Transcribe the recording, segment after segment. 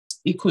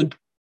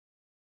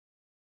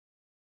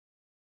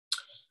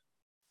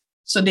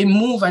So they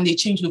move and they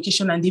change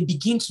location and they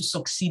begin to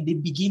succeed. They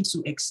begin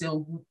to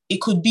excel.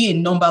 It could be a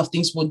number of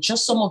things, but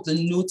just some of the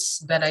notes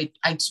that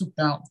I took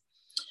down.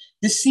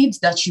 The seeds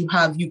that you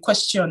have, you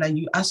question and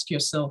you ask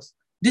yourself,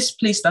 this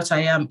place that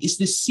I am, is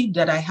the seed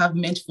that I have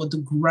meant for the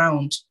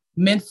ground?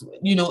 Meant for,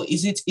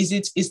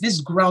 is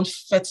this ground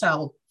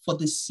fertile for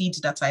the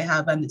seeds that I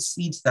have and the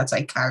seeds that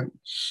I carry?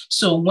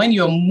 So when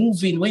you're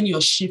moving, when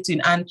you're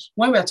shifting, and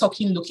when we're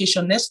talking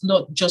location, let's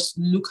not just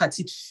look at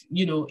it,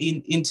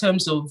 in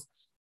terms of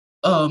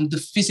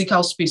the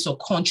physical space or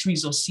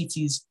countries or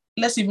cities.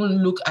 Let's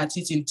even look at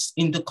it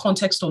in the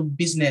context of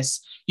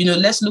business.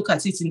 Let's look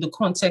at it in the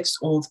context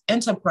of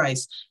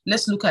enterprise.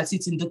 Let's look at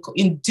it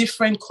in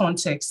different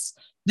contexts.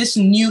 This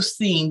new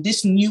thing,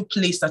 this new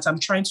place that I'm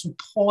trying to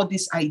pour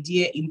this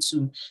idea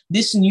into,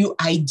 this new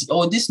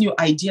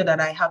idea that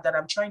I have that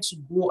I'm trying to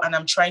grow and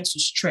I'm trying to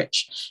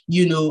stretch,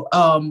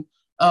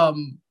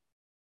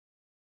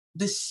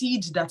 the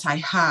seed that I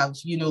have,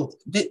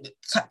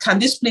 can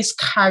this place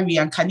carry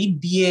and can it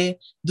bear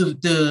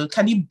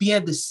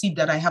the seed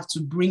that I have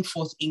to bring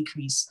forth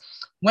increase?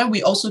 When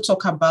we also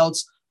talk about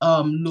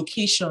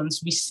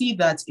locations, we see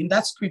that in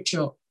that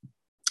scripture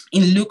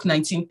in Luke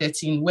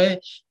 19:13, where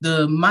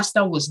the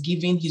master was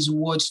giving his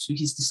words to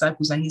his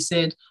disciples and he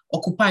said,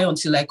 occupy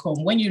until I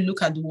come. When you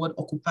look at the word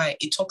occupy,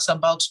 it talks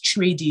about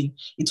trading.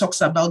 It talks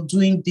about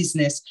doing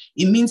business.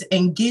 It means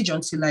engage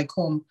until I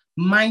come.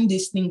 Mind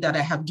this thing that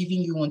I have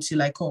given you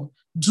until I come.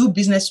 Do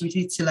business with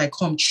it till I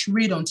come.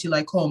 Trade until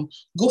I come.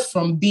 Go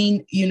from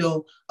being,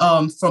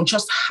 from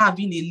just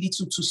having a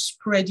little to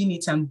spreading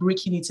it and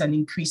breaking it and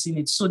increasing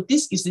it. So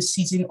this is the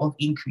season of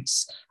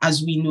increase,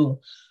 as we know.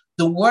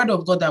 The word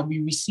of God that we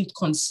received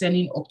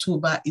concerning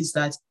October is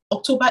that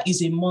October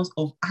is a month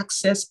of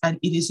access and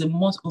it is a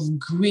month of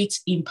great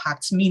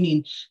impact,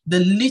 meaning the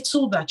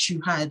little that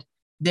you had,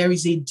 there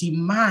is a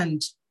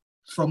demand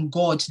from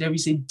God. There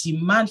is a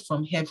demand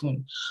from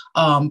heaven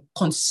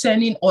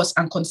concerning us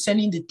and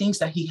concerning the things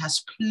that he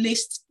has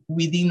placed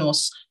within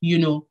us,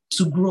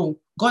 to grow.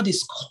 God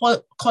is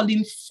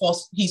calling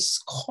forth, he's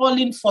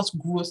calling forth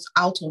growth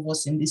out of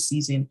us in this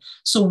season.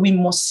 So we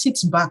must sit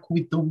back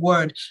with the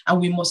word and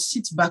we must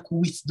sit back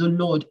with the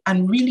Lord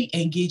and really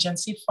engage and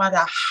say,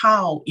 Father,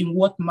 how, in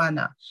what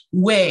manner,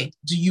 where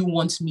do you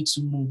want me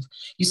to move?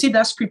 You see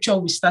that scripture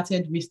we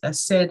started with that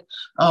said,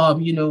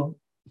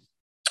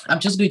 I'm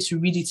just going to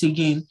read it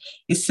again.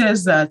 It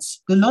says that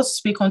the Lord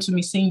spake unto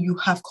me saying, you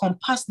have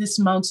compassed this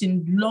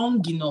mountain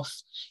long enough.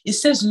 It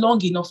says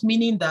long enough,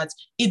 meaning that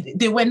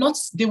they were not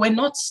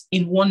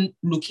in one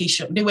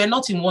location. They were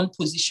not in one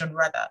position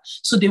rather.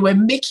 So they were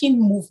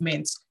making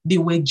movements. They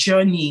were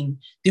journeying.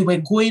 They were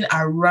going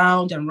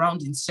around and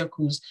round in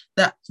circles.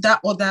 That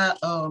other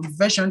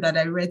version that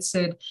I read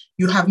said,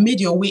 you have made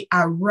your way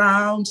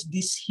around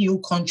this hill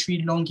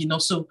country long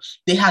enough. So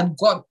they had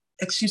gone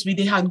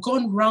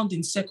round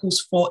in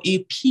circles for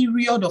a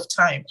period of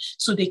time.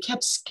 So they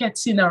kept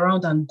skirting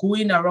around and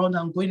going around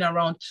and going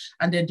around.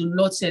 And then the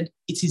Lord said,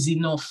 it is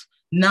enough.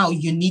 Now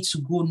you need to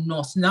go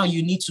north. Now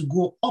you need to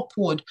go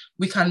upward.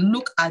 We can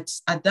look at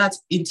that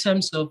in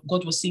terms of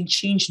God was saying,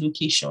 change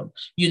location,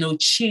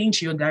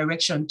 change your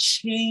direction,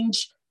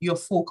 change your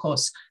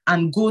focus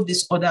and go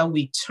this other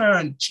way,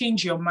 turn,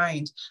 change your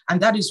mind. And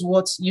that is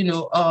what,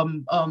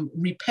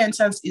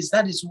 repentance is.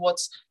 That is what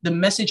the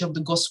message of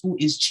the gospel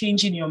is,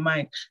 changing your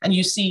mind. And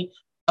you see,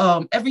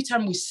 every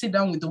time we sit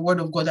down with the word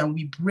of God and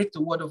we break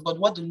the word of God,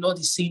 what the Lord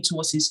is saying to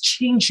us is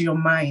change your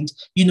mind,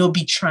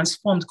 be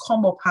transformed,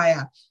 come up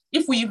higher.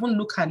 If we even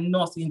look at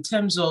north in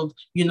terms of,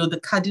 the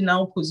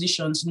cardinal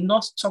positions,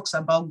 north talks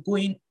about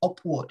going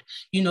upward,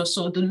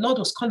 so the Lord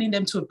was calling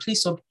them to a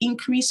place of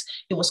increase.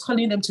 He was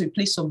calling them to a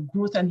place of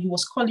growth, and he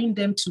was calling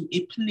them to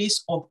a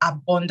place of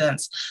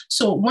abundance.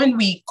 So when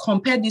we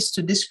compare this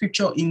to this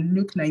scripture in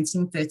Luke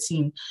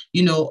 19:13,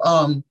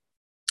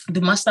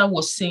 the master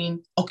was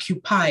saying,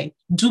 occupy,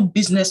 do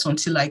business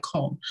until I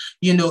come.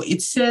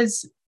 It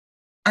says,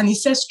 and it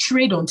says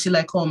trade until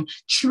I come.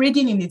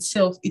 Trading in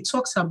itself, it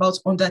talks about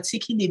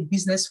undertaking a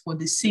business for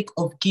the sake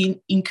of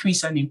gain,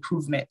 increase, and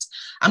improvement.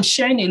 I'm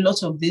sharing a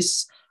lot of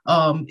this.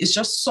 It's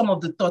just some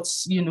of the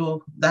thoughts,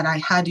 that I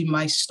had in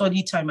my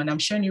study time, and I'm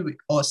sharing it with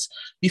us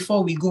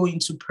before we go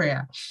into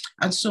prayer.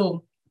 And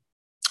so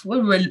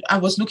I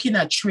was looking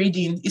at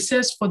trading, it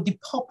says for the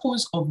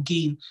purpose of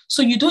gain.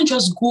 So you don't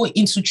just go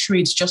into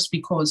trades just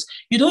because.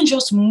 You don't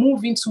just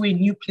move into a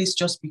new place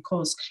just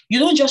because. You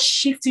don't just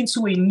shift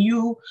into a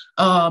new,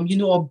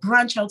 or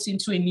branch out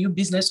into a new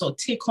business or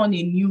take on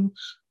a new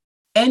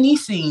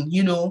anything,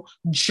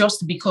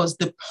 just because.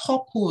 The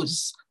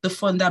purpose, the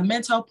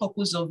fundamental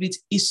purpose of it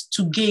is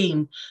to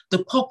gain.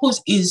 The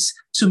purpose is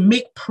to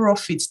make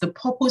profits. The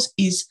purpose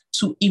is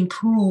to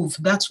improve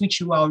that which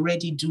you are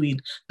already doing.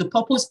 The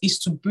purpose is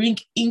to bring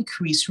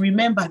increase.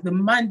 Remember, the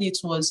mandate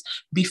was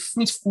be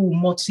fruitful,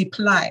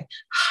 multiply,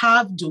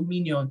 have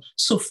dominion.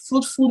 So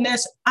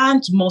fruitfulness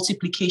and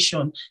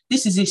multiplication.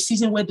 This is a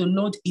season where the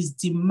Lord is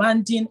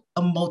demanding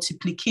a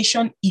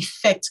multiplication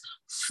effect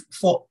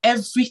for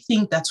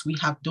everything that we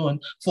have done,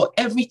 for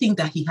everything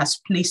that he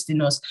has placed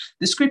in us.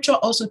 The scripture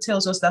also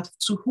tells us that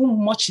to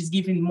whom much is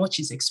given, much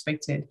is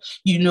expected,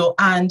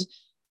 and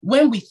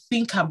when we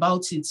think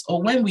about it,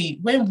 or when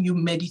you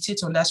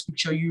meditate on that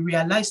scripture, you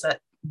realize that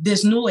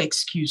there's no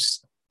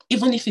excuse.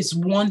 Even if it's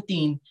one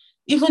thing,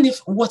 even if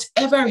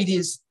whatever it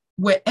is,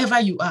 wherever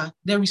you are,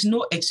 there is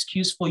no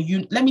excuse for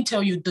you. Let me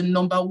tell you, the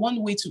number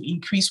one way to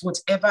increase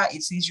whatever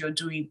it is you're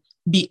doing,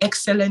 be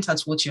excellent at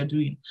what you're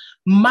doing.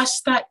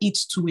 Master it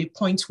to a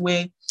point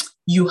where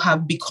you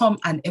have become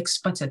an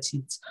expert at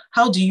it.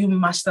 How do you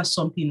master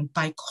something?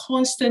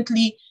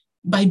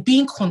 By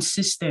being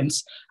consistent.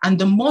 And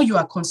the more you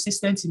are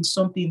consistent in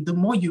something, the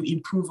more you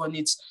improve on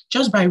it,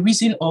 just by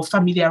reason of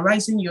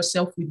familiarizing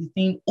yourself with the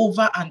thing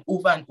over and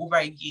over and over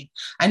again.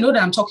 I know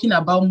that I'm talking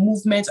about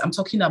movement, I'm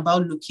talking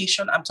about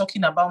location, I'm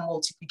talking about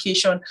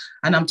multiplication,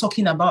 and I'm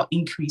talking about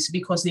increase,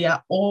 because they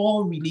are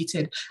all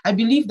related. I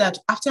believe that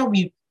after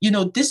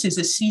this is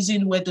a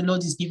season where the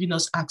Lord is giving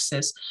us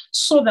access,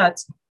 so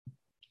that,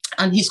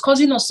 and he's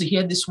causing us to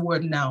hear this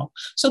word now,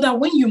 so that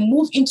when you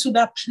move into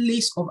that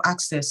place of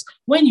access,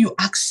 when you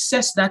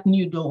access that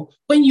new door,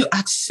 when you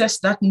access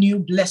that new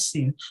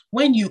blessing,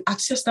 when you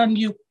access that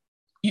new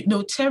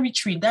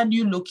territory, that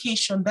new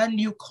location, that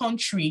new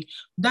country,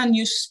 that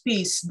new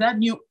space, that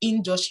new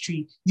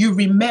industry, you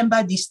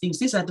remember these things.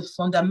 These are the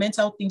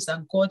fundamental things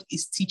that God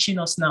is teaching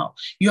us now.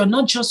 You're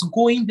not just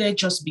going there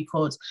just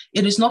because.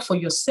 It is not for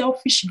your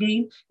selfish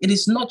gain. It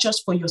is not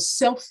just for your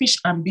selfish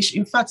ambition.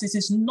 In fact, it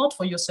is not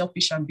for your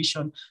selfish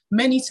ambition.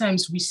 Many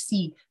times we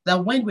see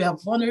that when we are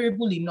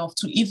vulnerable enough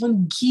to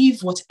even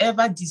give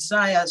whatever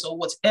desires or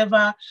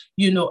whatever,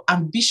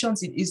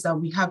 ambitions it is that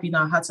we have in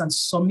our hearts, and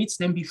submit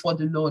them before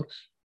the Lord,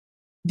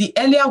 the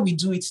earlier we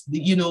do it,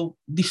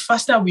 the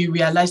faster we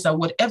realize that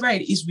whatever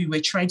it is we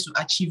were trying to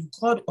achieve,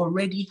 God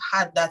already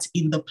had that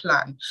in the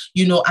plan,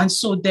 and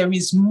so there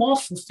is more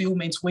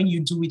fulfillment when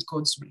you do it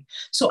God's way.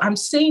 So I'm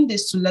saying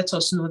this to let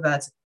us know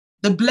that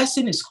the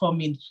blessing is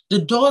coming. The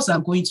doors are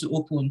going to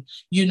open.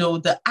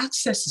 The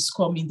access is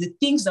coming. The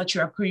things that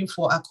you are praying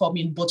for are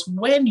coming. But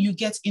when you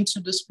get into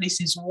those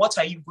places, what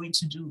are you going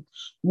to do?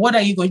 What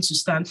are you going to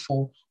stand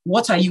for?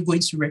 What are you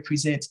going to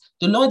represent?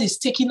 The Lord is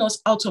taking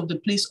us out of the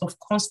place of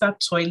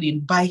constant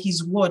toiling by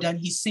his word. And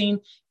he's saying,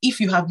 if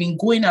you have been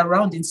going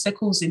around in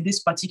circles in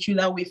this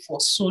particular way for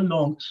so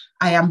long,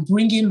 I am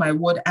bringing my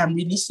word, I'm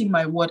releasing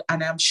my word,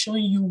 and I'm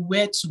showing you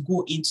where to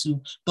go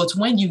into. But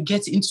when you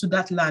get into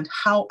that land,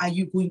 how are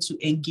you going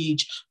to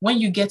engage? When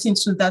you get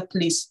into that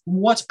place,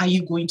 what are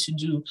you going to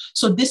do?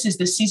 So this is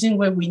the season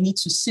where we need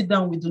to sit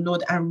down with the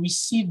Lord and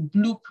receive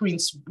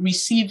blueprints,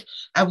 receive,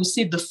 I would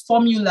say, the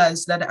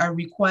formulas that are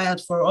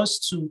required for us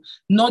to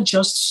not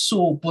just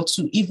sow, but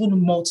to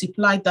even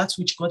multiply that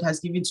which God has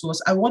given to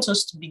us. I want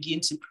us to begin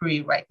to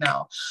pray right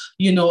now,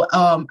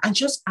 and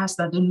just ask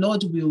that the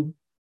Lord will,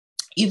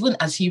 even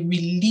as he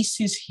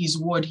releases his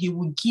word, he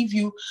will give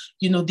you,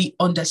 the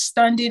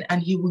understanding,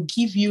 and he will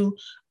give you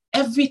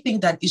everything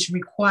that is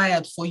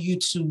required for you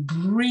to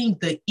bring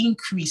the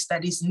increase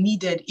that is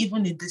needed,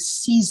 even in the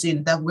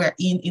season that we're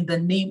in the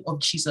name of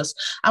Jesus.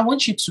 I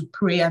want you to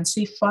pray and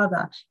say,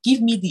 Father,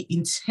 give me the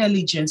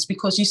intelligence,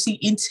 because you see,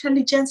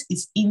 intelligence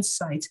is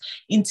insight.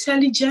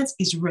 Intelligence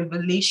is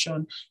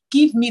revelation.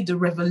 Give me the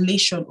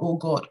revelation, oh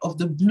God, of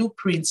the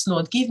blueprints,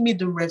 Lord. Give me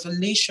the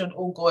revelation,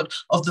 oh God,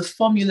 of the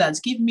formulas.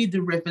 Give me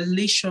the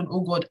revelation, oh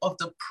God, of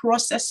the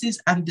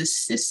processes and the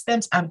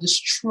systems and the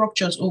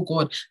structures, oh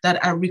God,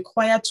 that are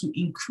required to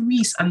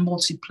increase and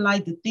multiply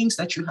the things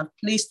that you have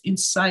placed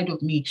inside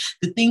of me,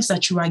 the things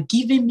that you are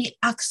giving me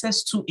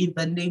access to in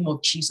the name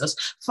of Jesus.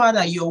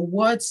 Father, your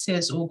word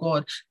says, oh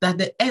God, that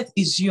the earth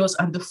is yours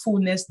and the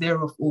fullness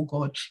thereof, oh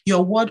God.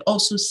 Your word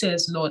also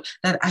says, Lord,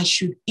 that I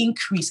should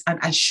increase and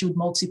I should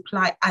multiply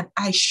and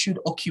I should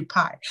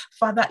occupy.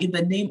 Father, in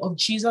the name of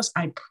Jesus,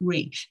 I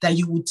pray that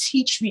you will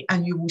teach me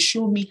and you will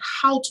show me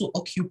how to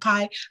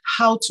occupy,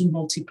 how to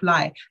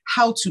multiply,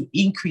 how to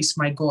increase,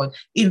 my God.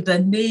 In the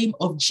name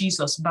of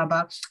Jesus,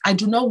 Baba, I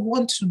do not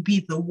want to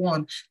be the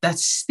one that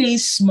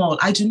stays small.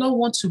 I do not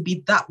want to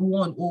be that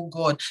one, oh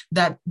God,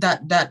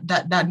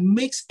 that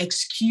makes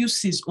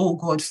excuses, oh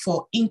God,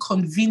 for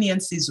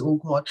inconveniences, oh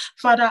God.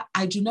 Father,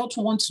 I do not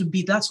want to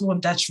be that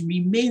one that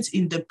remains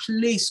in the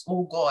place,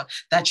 oh God,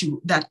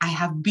 that I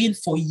have been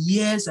for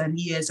years and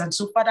years. And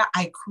so, Father,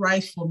 I cry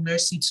for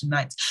mercy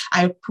tonight.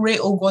 I pray,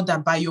 oh God,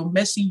 that by your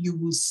mercy, you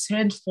will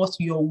send forth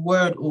your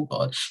word, oh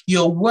God,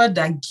 your word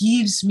that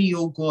gives me,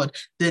 oh God,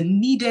 the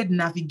needed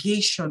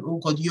navigation, oh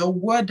God, your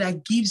word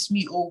that gives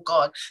me, oh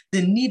God,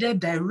 the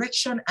needed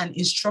direction and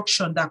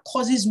instruction that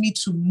causes me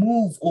to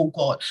move, oh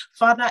God.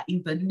 Father,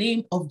 in the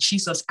name of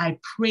Jesus, I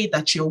pray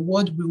that your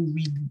word will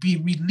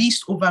be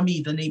released over me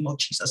in the name of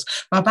Jesus.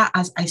 Baba,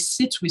 as I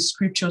sit with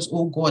scriptures,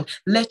 oh God,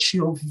 let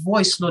your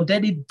voice place, Lord,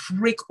 let it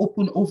break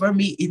open over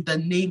me in the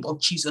name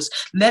of Jesus.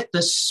 Let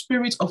the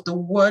spirit of the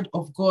word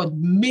of God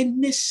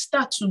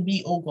minister to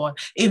me, oh God,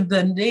 in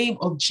the name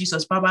of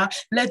Jesus. Baba,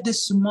 let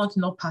this month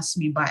not pass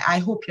me by. I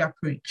hope you are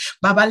praying.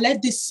 Baba,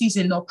 let this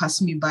season not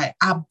pass me by.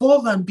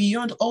 Above and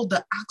beyond all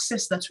the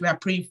access that we are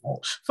praying for,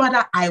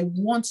 Father, I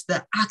want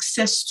the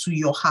access to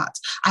your heart.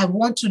 I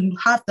want to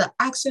have the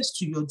access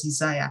to your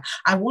desire.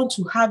 I want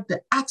to have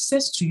the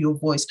access to your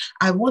voice.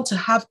 I want to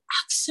have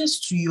access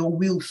to your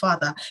will,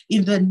 Father,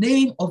 in the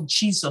name of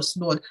Jesus,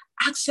 Lord.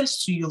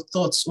 Access to your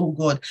thoughts, oh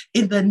God,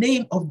 in the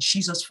name of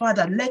Jesus.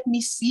 Father, let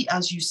me see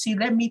as you see.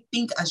 Let me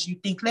think as you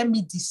think. Let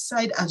me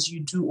decide as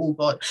you do, oh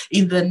God,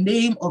 in the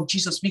name of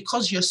Jesus,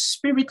 because your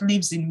spirit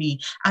lives in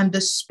me, and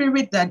the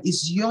spirit that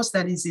is yours,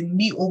 that is in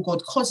me, oh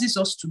God, causes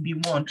us to be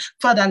one.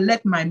 Father,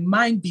 let my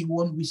mind be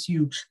one with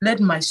you. Let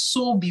my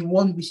soul be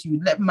one with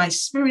you. Let my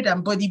spirit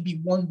and body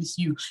be one with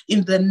you.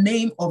 In the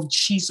name of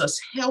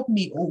Jesus, help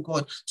me, oh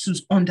God, to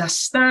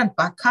understand.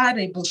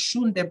 Bakare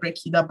boshunde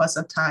brekida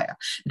basataya.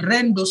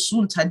 Rendo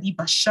help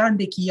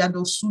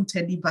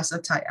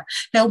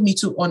me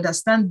to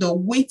understand the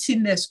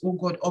weightiness, oh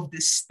God, of the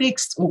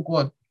stakes, oh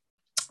God,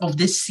 of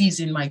this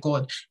season, my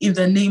God, in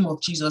the name of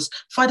Jesus.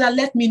 Father,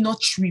 let me not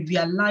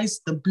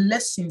trivialize the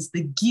blessings,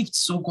 the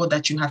gifts, oh God,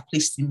 that you have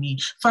placed in me.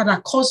 Father,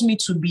 cause me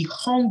to be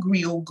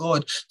hungry, oh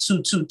God,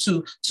 to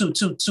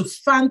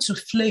fan to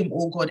flame,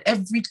 oh God,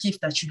 every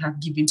gift that you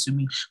have given to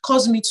me.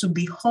 Cause me to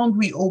be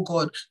hungry, oh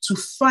God, to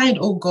find,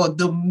 oh God,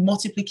 the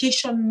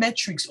multiplication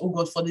metrics, oh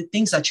God, for the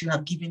things that you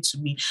have given to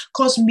me.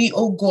 Cause me,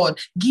 oh God,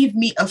 give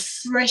me a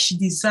fresh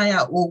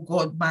desire, oh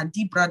God,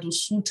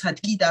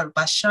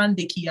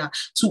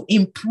 to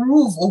improve,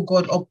 oh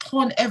God,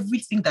 upon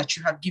everything that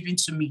you have given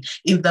to me,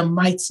 in the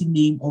mighty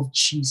name of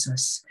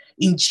Jesus.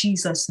 In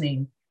Jesus'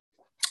 name.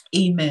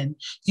 Amen.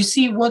 You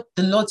see what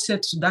the Lord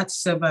said to that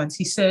servant.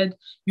 He said,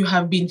 you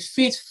have been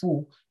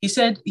faithful. He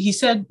said,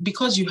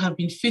 because you have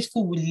been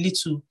faithful with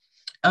little,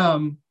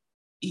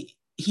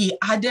 he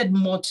added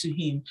more to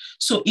him.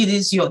 So it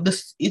is your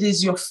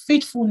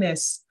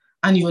faithfulness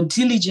and your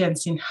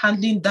diligence in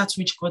handling that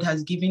which God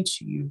has given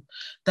to you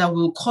that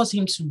will cause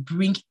him to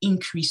bring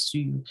increase to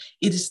you.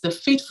 It is the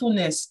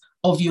faithfulness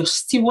of your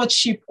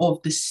stewardship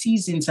of the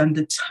seasons and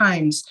the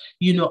times,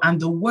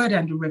 and the word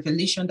and the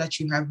revelation that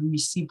you have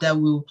received that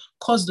will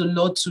cause the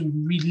Lord to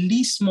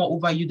release more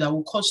over you, that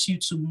will cause you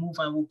to move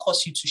and will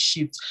cause you to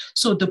shift.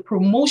 So the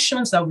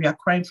promotions that we are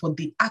crying for,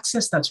 the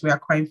access that we are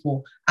crying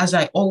for, as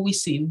I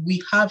always say,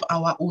 we have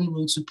our own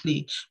role to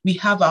play. We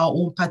have our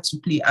own part to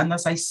play. And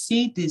as I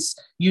say this,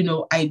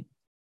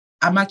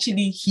 I'm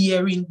actually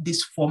hearing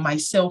this for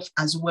myself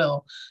as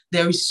well.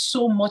 There is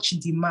so much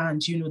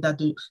demand,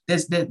 that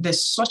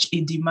there's such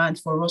a demand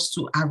for us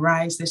to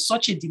arise. There's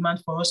such a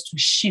demand for us to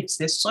shift.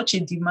 There's such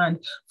a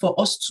demand for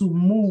us to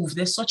move.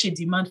 There's such a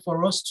demand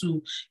for us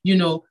to,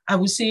 I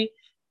would say,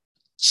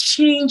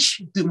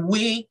 change the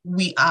way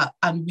we are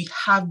and we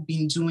have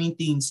been doing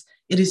things.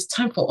 It is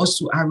time for us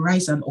to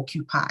arise and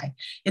occupy.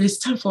 It is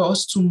time for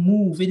us to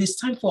move. It is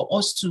time for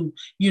us to,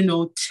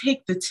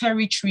 take the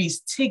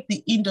territories, take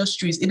the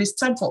industries. It is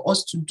time for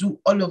us to do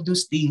all of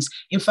those things.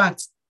 In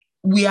fact,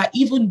 we are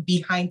even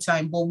behind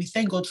time, but we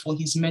thank God for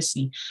his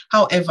mercy.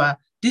 However,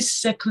 this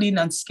circling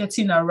and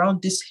skirting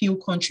around this hill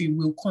country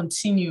will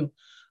continue.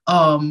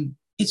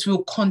 It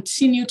will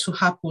continue to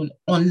happen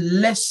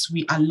unless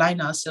we align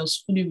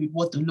ourselves fully with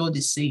what the Lord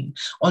is saying,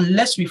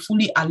 unless we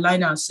fully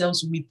align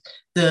ourselves with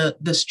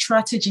the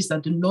strategies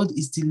that the Lord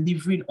is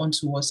delivering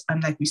onto us.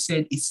 And like we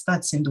said, it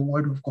starts in the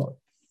word of God.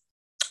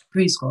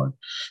 Praise God.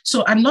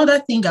 So another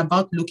thing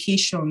about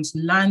locations,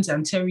 lands,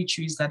 and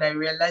territories that I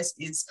realized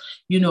is,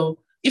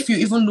 if you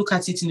even look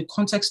at it in the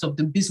context of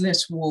the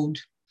business world,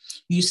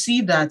 you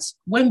see that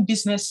when a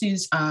business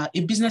is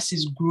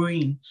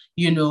growing,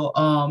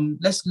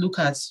 let's look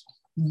at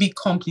big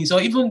companies or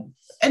even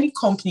any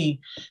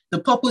company, the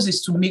purpose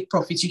is to make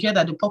profit. You hear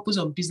that the purpose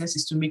of business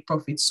is to make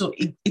profit. So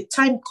a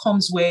time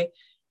comes where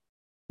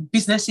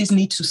businesses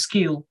need to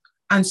scale,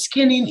 and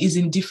scaling is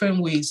in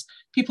different ways.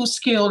 People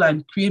scale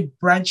and create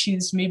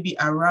branches maybe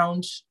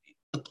around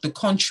the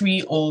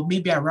country or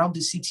maybe around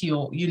the city,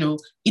 or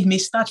it may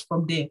start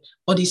from there,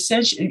 but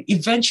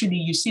eventually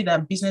you see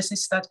that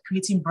businesses start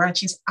creating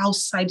branches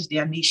outside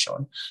their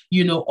nation,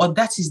 or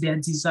that is their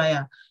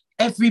desire.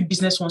 Every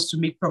business wants to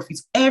make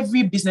profits.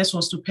 Every business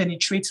wants to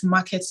penetrate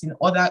markets in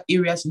other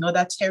areas, in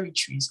other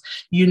territories,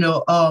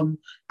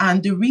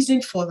 and the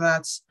reason for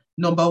that,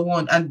 number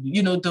one, and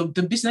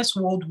the business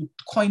world would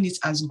coin it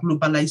as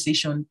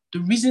globalization.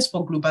 The reasons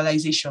for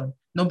globalization: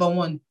 number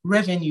one,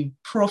 revenue,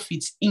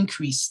 profits,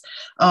 increase.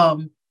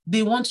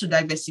 They want to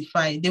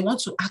diversify. They want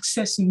to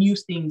access new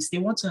things. They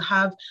want to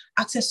have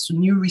access to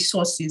new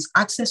resources,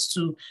 access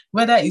to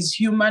whether it's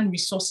human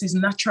resources,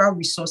 natural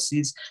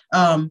resources,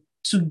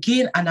 to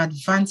gain an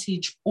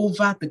advantage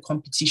over the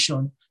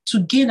competition. to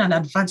gain an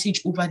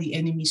advantage over the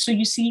enemy. So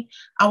you see,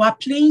 our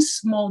playing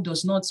small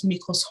does not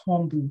make us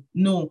humble.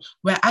 No,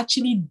 we're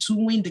actually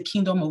doing the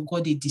kingdom of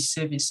God a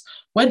disservice.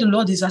 When the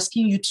Lord is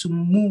asking you to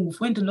move,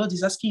 when the Lord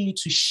is asking you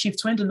to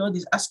shift, when the Lord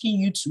is asking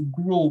you to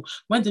grow,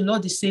 when the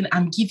Lord is saying,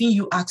 I'm giving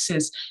you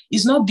access,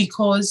 it's not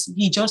because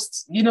he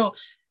just,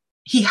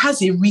 he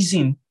has a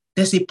reason.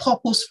 There's a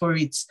purpose for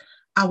it.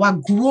 Our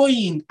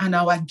growing and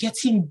our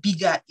getting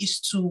bigger is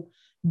to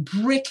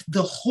break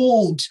the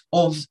hold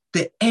of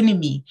the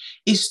enemy,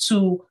 is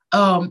to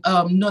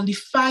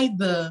nullify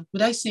the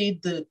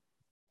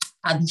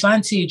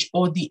advantage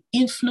or the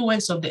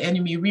influence of the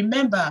enemy.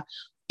 Remember,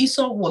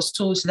 Esau was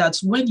told that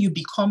when you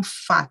become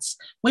fat,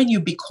 when you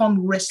become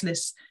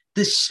restless,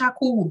 the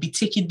shackle will be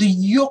taken, the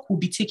yoke will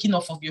be taken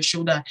off of your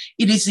shoulder.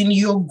 It is in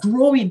your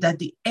growing that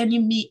the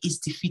enemy is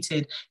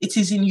defeated. It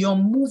is in your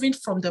moving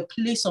from the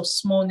place of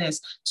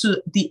smallness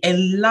to the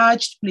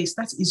enlarged place.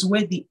 That is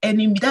where the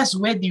enemy, that's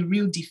where the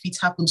real defeat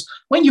happens.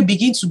 When you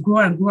begin to grow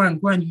and grow and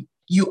grow, and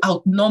you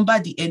outnumber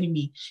the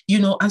enemy,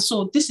 and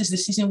so this is the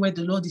season where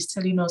the Lord is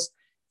telling us,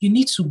 you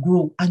need to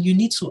grow and you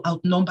need to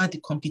outnumber the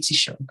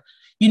competition.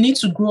 You need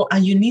to grow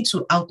and you need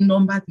to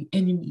outnumber the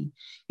enemy.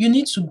 You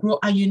need to grow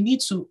and you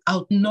need to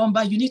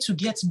outnumber, you need to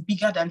get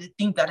bigger than the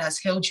thing that has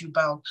held you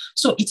bound.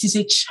 So it is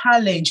a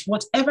challenge,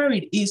 whatever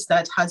it is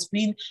that has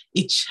been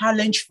a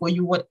challenge for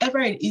you, whatever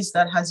it is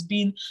that has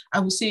been, I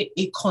would say,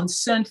 a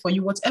concern for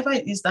you, whatever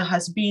it is that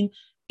has been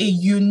a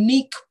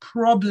unique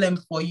problem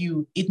for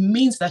you, it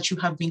means that you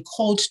have been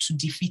called to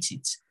defeat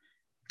it.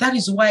 That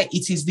is why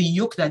it is the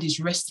yoke that is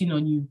resting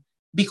on you.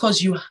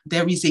 Because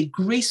there is a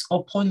grace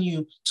upon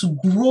you to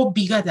grow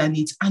bigger than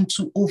it and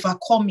to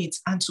overcome it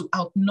and to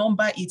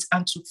outnumber it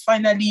and to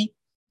finally,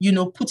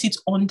 put it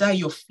under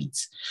your feet.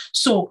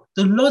 So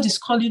the Lord is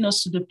calling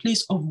us to the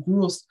place of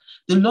growth.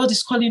 The Lord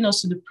is calling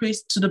us to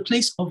the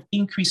place of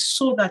increase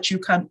so that you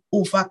can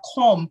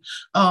overcome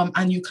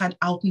and you can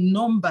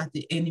outnumber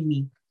the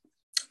enemy.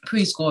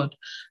 Praise God.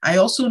 I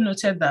also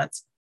noted that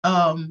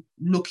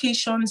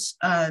locations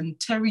and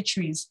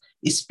territories,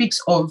 it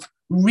speaks of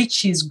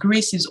riches,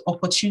 graces,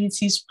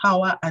 opportunities,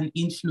 power, and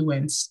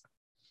influence.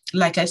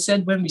 Like I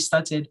said when we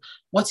started,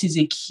 what is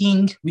a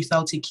king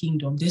without a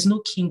kingdom? There's no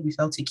king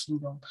without a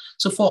kingdom.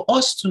 So for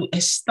us to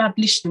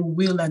establish the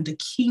will and the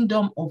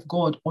kingdom of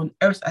God on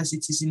earth as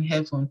it is in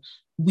heaven,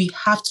 we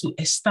have to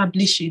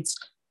establish it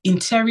in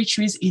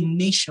territories, in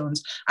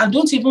nations. And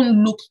don't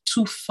even look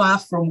too far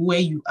from where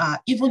you are,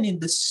 even in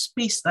the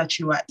space that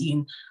you are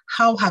in.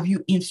 How have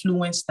you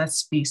influenced that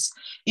space?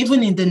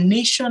 Even in the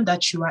nation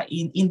that you are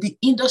in the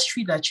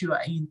industry that you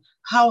are in,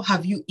 how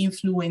have you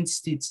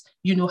influenced it?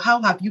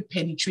 How have you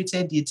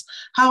penetrated it?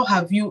 How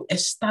have you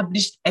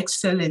established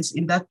excellence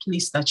in that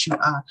place that you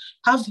are?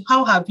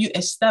 How have you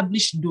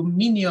established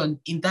dominion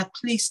in that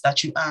place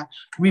that you are?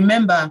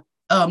 Remember,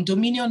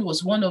 dominion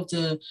was one of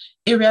the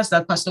areas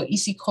that Pastor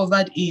Isi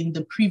covered in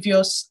the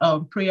previous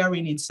prayer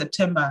ring in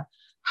September.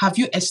 Have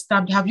you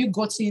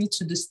gotten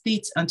to the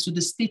state and to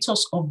the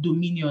status of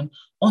dominion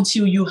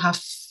until you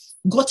have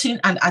gotten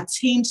and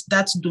attained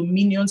that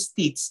dominion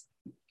state?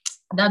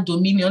 That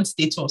dominion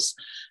status,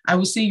 I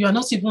would say you are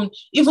not even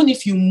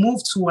if you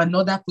move to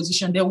another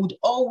position, there would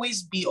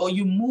always be, or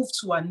you move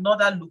to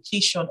another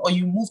location, or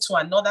you move to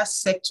another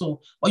sector,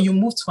 or you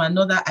move to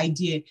another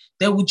idea,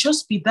 there would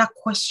just be that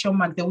question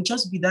mark. There would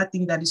just be that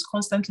thing that is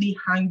constantly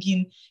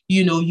hanging,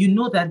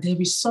 that there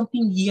is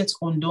something yet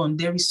undone.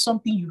 There is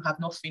something you have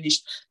not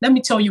finished. Let me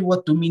tell you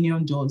what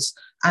dominion does.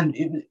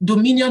 And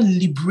dominion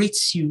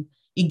liberates you.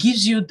 It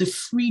gives you the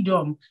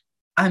freedom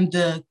and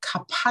the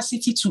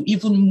capacity to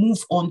even move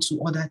on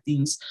to other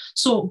things.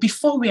 So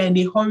before we are in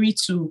a hurry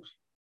to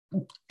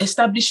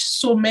establish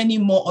so many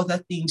more other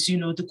things,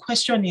 the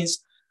question is,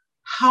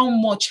 how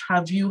much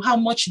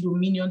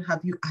dominion have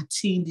you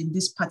attained in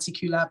this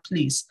particular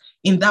place,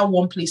 in that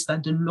one place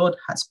that the Lord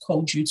has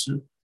called you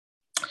to?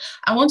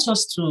 I want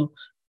us to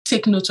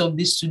take note of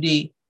this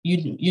today,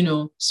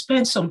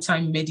 spend some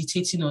time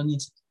meditating on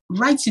it,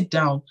 write it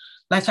down.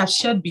 Like I've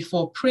shared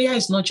before, prayer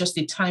is not just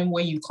a time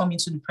where you come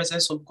into the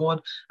presence of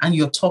God and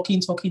you're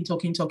talking.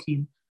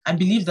 I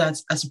believe that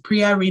as a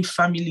prayer ring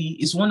family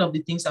is one of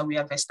the things that we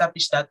have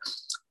established, that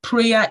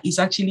prayer is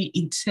actually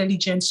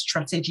intelligent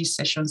strategy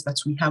sessions that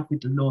we have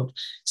with the Lord.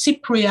 See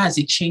prayer as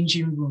a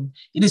changing room.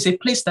 It is a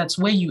place that's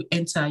where you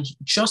enter, you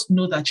just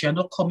know that you're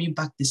not coming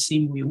back the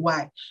same way.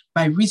 Why?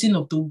 By reason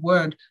of the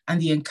word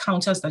and the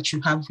encounters that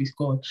you have with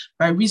God,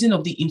 by reason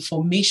of the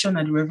information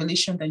and the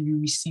revelation that you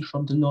receive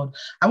from the Lord.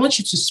 I want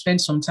you to spend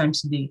some time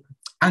today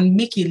and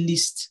make a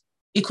list.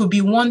 It could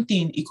be one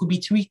thing, it could be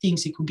 3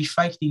 things, it could be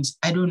 5 things.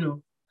 I don't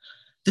know.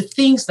 The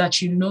things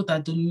that you know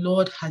that the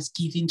Lord has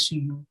given to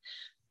you,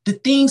 the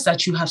things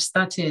that you have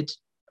started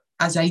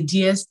as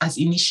ideas, as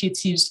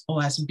initiatives,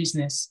 or as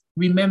business.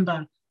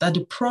 Remember that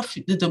the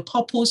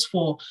purpose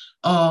for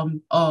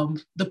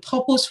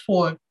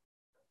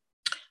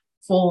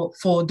for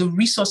the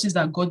resources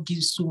that God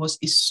gives to us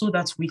is so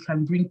that we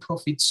can bring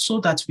profit, so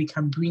that we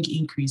can bring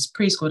increase.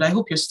 Praise God. I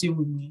hope you're still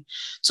with me.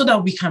 So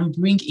that we can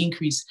bring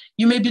increase.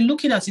 You may be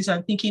looking at this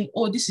and thinking,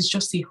 oh, this is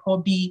just a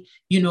hobby.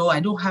 I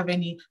don't have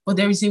any, but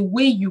there is a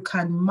way you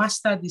can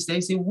master this. There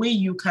is a way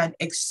you can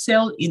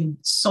excel in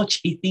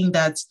such a thing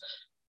that,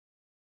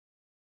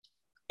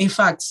 in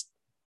fact,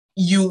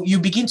 you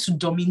begin to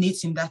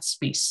dominate in that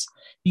space.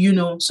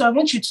 So I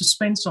want you to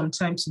spend some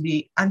time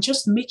today and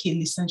just make a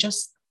list and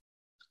just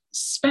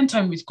spend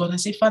time with God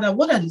and say, Father,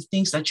 what are the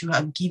things that you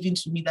have given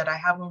to me that I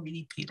haven't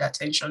really paid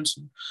attention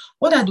to?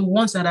 What are the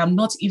ones that I'm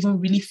not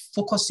even really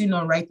focusing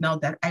on right now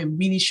that I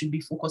really should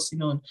be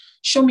focusing on?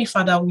 Show me,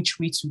 Father, which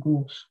way to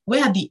go.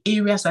 Where are the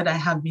areas that I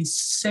have been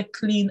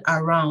circling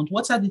around?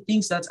 What are the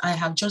things that I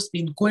have just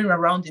been going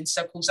around in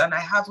circles and I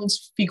haven't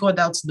figured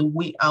out the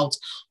way out?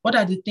 What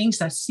are the things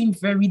that seem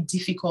very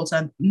difficult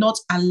and not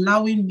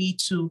allowing me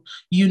to,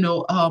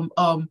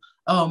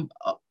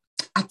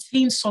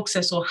 attain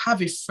success or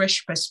have a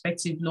fresh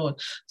perspective, Lord?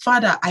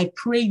 Father, I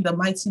pray in the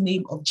mighty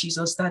name of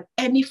Jesus that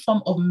any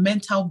form of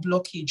mental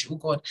blockage, oh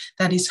God,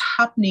 that is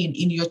happening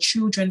in your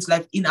children's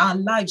life, in our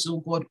lives, oh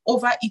God,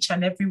 over each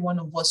and every one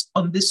of us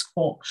on this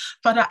call,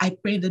 Father, I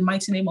pray in the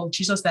mighty name of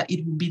Jesus that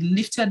it will be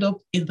lifted up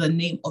in the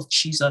name of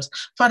Jesus.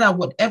 Father,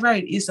 whatever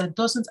it is that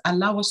doesn't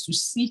allow us to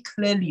see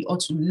clearly or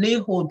to lay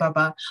hold,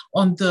 Baba,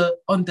 on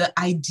the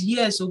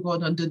ideas, oh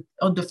God, on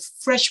the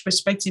fresh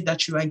perspective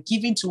that you are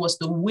giving to us,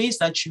 the ways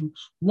that you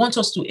want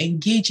us to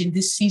engage in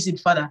this season,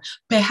 Father.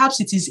 Perhaps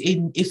it is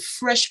in a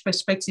fresh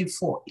perspective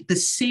for the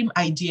same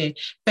idea.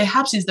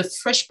 Perhaps it's the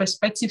fresh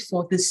perspective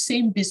for the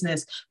same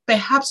business.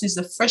 Perhaps it's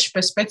the fresh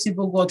perspective,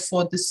 oh God,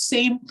 for the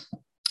same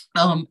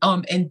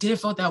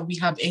endeavor that we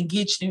have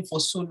engaged in for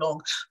so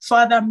long.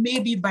 Father,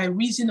 maybe by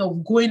reason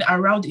of going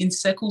around in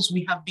circles,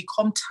 we have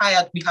become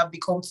tired, we have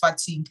become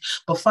fatigued.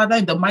 But Father,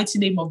 in the mighty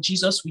name of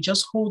Jesus, we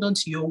just hold on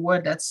to your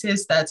word that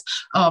says that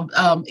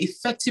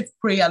effective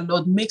prayer,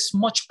 Lord, makes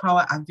much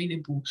power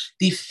available.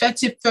 The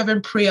effective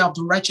fervent prayer of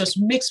the righteous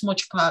makes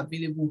much power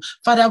available.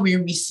 Father, we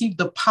receive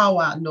the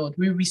power, Lord.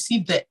 We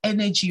receive the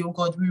energy, oh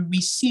God. We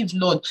receive,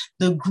 Lord,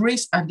 the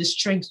grace and the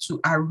strength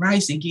to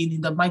arise again in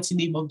the mighty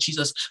name of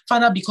Jesus.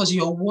 Father, because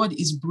your word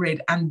is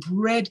bread, and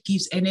bread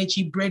gives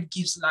energy, bread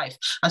gives life.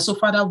 And so,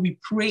 Father, we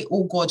pray,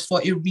 oh God,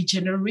 for a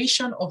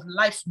regeneration of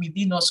life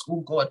within us,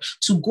 oh God,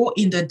 to go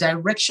in the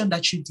direction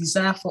that you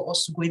desire for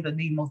us to go in the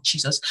name of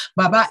Jesus.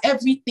 Baba,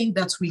 everything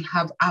that we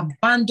have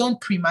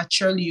abandoned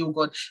prematurely, oh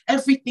God,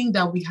 everything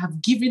that we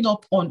have given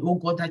up on, oh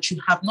God, that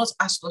you have not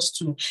asked us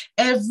to,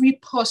 every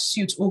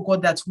pursuit, oh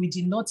God, that we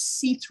did not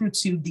see through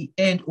till the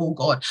end, oh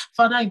God.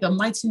 Father, in the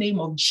mighty name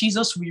of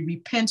Jesus, we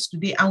repent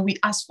today and we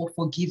ask for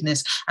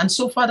forgiveness. And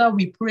so, Father,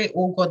 we pray,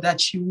 oh God,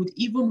 that you would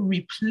even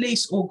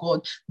replace, oh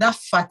God, that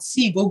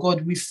fatigue, oh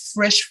God, with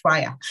fresh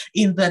fire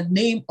in the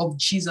name of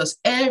Jesus.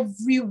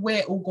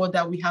 Everywhere, oh God,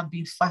 that we have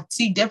been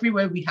fatigued,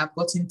 everywhere we have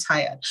gotten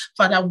tired,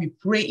 Father, we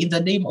pray in the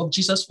name of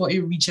Jesus for a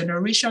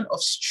regeneration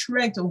of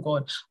strength, oh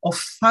God, of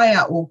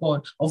fire, oh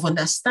God, of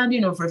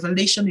understanding, of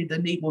revelation in the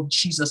name of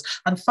Jesus.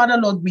 And Father,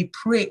 Lord, we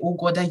pray, oh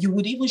God, that you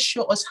would even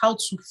show us how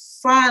to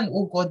fan,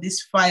 oh God,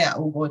 this fire,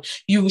 oh God.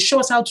 You will show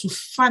us how to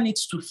fan it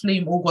to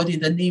flame, oh God, in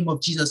the name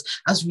of Jesus.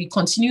 As we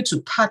continue to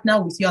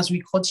partner with you, as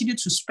we continue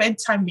to spend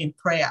time in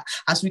prayer,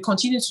 as we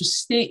continue to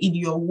stay in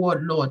your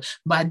word, Lord.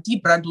 Father,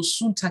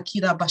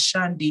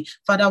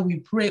 we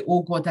pray,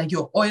 oh God, that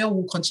your oil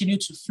will continue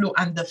to flow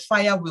and the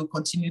fire will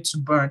continue to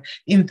burn.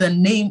 In the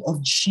name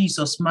of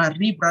Jesus.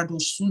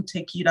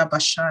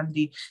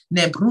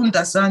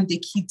 Nebrunda zande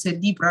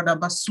kite libra da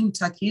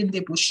basunta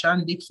kende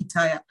bushande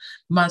kitaya.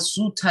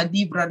 Mazuta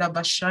libra da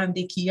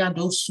bashande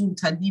kiado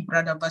sunta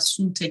libra da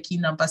basunte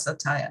kina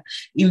basataya.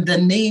 In the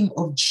name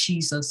of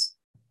Jesus.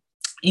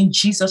 In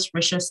Jesus'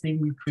 precious name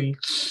we pray.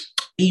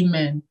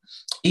 Amen.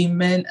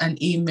 Amen and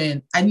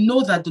amen. I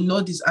know that the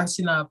Lord is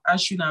answering our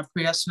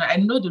prayers tonight. I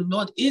know the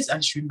Lord is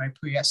answering my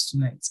prayers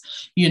tonight,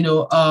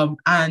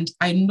 and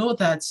I know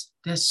that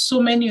there's so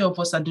many of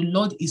us that the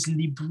Lord is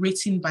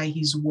liberating by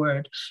his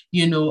word,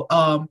 and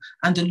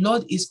the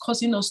Lord is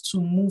causing us to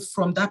move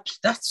from that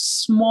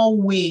small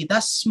way,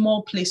 that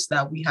small place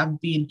that we have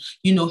been.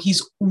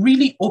 He's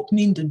really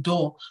opening the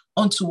door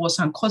unto us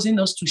and causing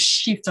us to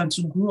shift and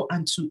to grow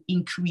and to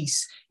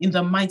increase in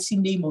the mighty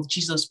name of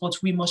Jesus. But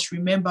we must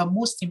remember,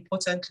 most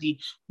importantly,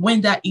 when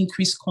that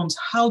increase comes,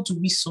 how do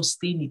we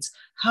sustain it?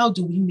 How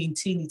do we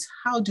maintain it?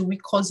 How do we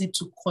cause it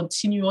to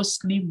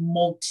continuously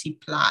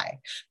multiply?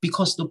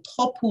 Because the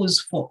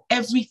purpose for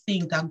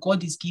everything that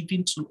God is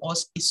giving to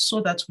us is so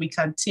that we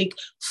can take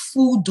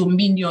full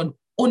dominion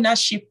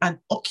ownership and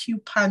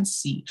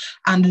occupancy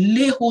and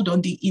lay hold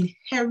on the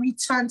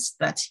inheritance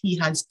that he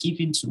has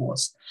given to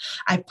us.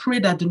 I pray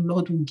that the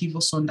Lord will give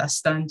us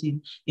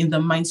understanding in the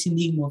mighty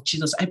name of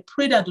Jesus. I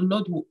pray that the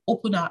Lord will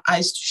open our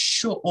eyes to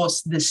show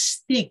us the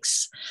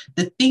stakes,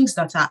 the things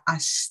that are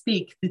at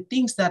stake, the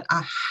things that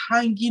are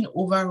hanging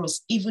over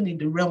us, even in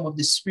the realm of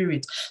the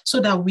spirit,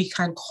 so that we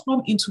can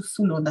come into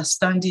full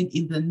understanding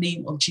in the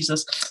name of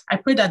Jesus. I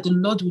pray that the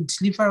Lord will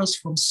deliver us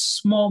from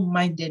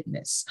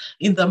small-mindedness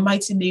in the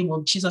mighty name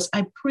of Jesus.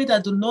 I pray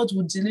that the Lord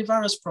will deliver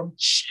us from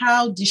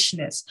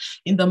childishness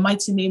in the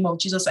mighty name of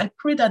Jesus. I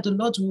pray that the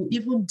Lord will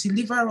even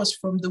deliver us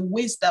from the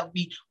ways that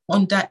we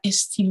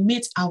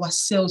underestimate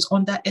ourselves,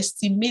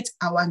 underestimate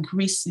our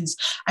graces.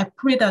 I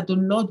pray that the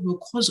Lord will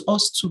cause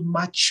us to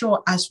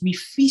mature as we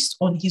feast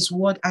on his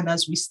word and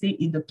as we stay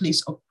in the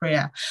place of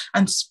prayer.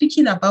 And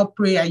speaking about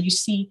prayer, you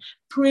see,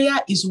 prayer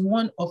is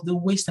one of the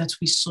ways that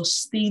we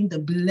sustain the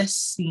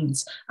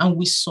blessings and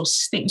we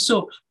sustain.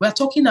 So we're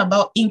talking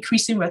about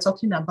increasing, we're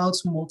talking about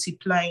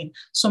multiplying.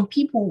 Some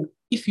people,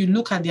 if you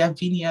look at their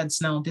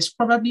vineyards now, there's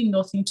probably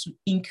nothing to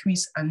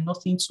increase and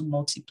nothing to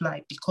multiply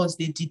because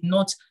they did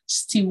not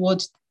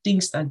steward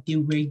things that they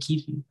were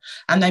given.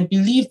 And I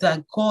believe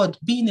that God,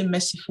 being a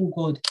merciful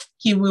God,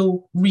 he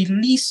will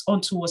release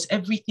unto us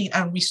everything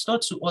and restore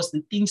to us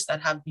the things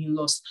that have been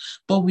lost.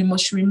 But we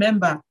must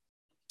remember,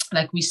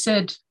 like we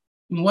said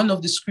in one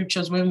of the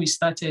scriptures when we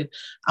started,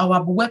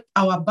 our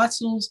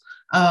battles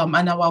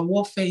and our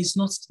warfare is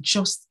not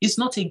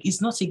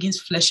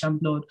against flesh and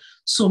blood.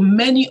 So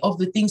many of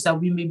the things that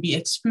we may be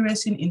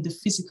experiencing in the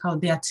physical,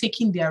 they are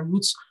taking their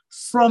roots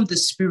from the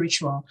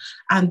spiritual.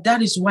 And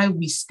that is why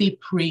we stay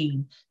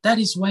praying. That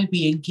is why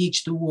we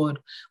engage the word.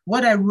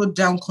 What I wrote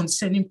down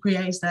concerning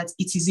prayer is that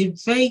it is a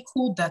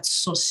vehicle that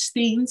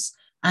sustains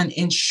and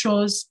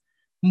ensures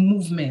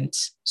movement.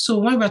 So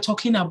when we're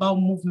talking about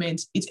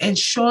movement, it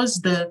ensures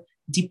the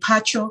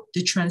departure,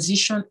 the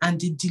transition, and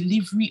the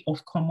delivery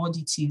of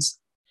commodities.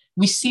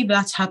 We see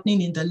that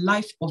happening in the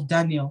life of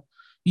Daniel.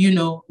 You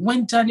know,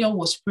 when Daniel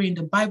was praying,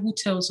 the Bible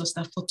tells us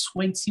that for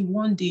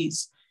 21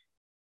 days,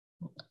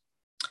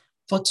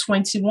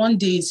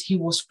 he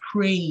was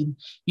praying,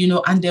 you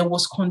know, and there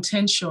was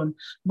contention.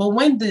 But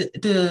when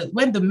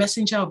the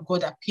messenger of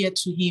God appeared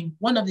to him,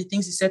 one of the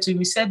things he said to him,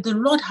 he said, the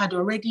Lord had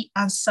already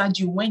answered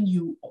you when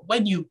you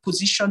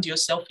positioned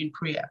yourself in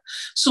prayer.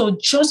 So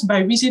just by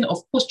reason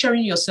of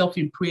posturing yourself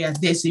in prayer,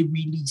 there's a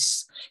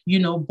release, you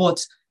know,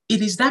 but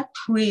it is that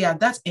prayer,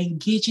 that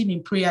engaging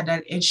in prayer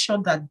that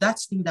ensured that that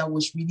thing that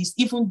was released,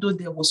 even though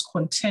there was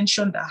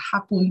contention that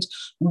happened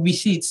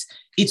with it,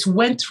 it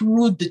went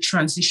through the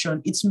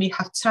transition. It may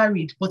have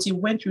tarried, but it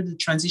went through the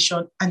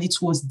transition and it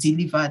was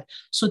delivered.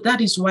 So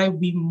that is why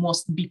we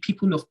must be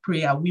people of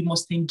prayer. We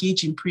must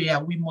engage in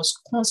prayer. We must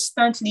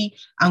constantly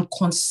and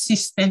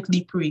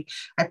consistently pray.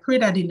 I pray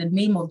that in the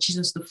name of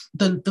Jesus,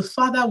 the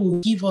Father will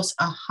give us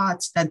a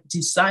heart that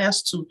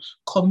desires to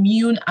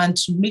commune and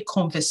to make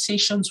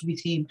conversations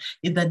with him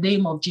in the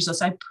name of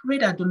Jesus. I pray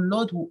that the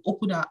Lord will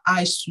open our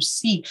eyes to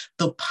see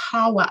the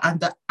power and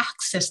the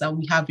access that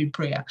we have in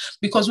prayer.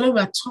 Because when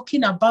we're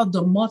talking about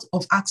the mode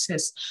of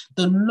access,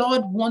 the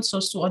Lord wants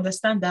us to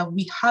understand that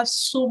we have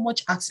so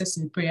much access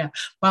in prayer.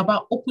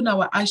 Baba, open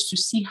our eyes to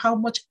see how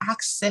much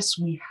access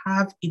we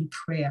have in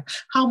prayer,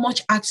 how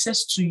much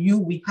access to you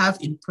we have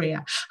in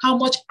prayer, how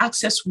much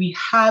access we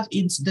have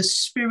in the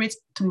Spirit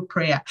through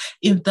prayer,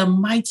 in the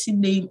mighty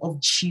name of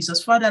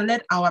Jesus. Father,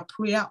 let our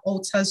prayer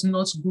altars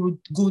not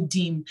go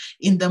dim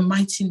in the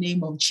mighty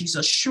name of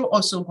Jesus. Show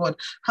us, oh God,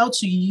 how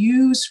to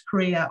use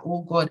prayer,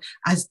 oh God,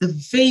 as the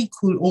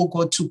vehicle, oh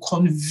God, to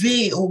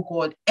convey, oh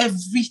God,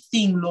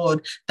 everything,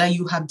 Lord, that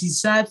you have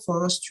desired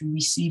for us to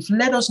receive.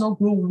 Let us not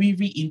grow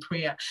weary in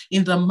prayer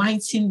in the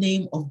mighty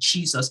name of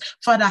Jesus.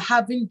 Father,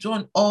 having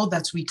done all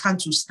that we can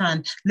to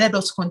stand, let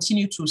us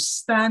continue to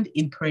stand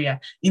in prayer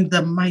in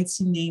the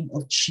mighty name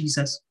of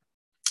Jesus.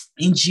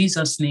 In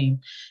Jesus'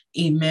 name,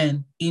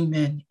 amen,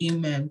 amen,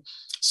 amen.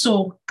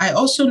 So I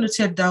also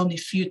noted down a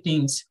few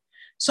things.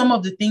 Some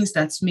of the things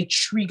that may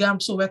trigger.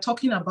 So we're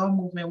talking about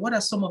movement. What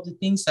are some of the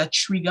things that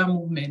trigger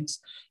movement?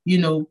 You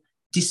know,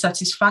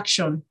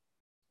 dissatisfaction.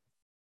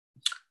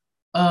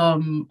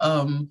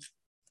 Isaac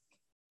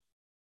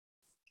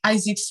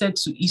said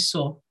to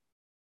Esau,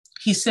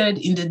 he said,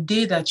 in the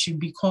day that you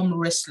become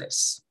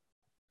restless,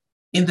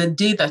 in the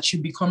day that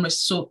you become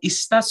restless. So it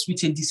starts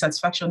with a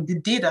dissatisfaction. The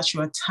day that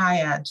you are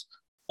tired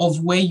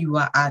of where you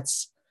are at,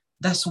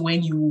 that's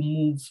when you will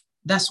move.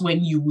 That's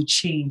when you will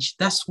change.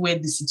 That's where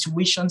the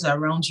situations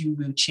around you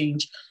will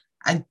change.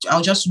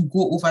 I'll just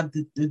go over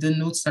the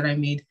notes that I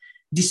made.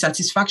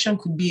 Dissatisfaction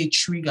could be a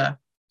trigger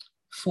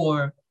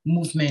for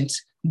movement.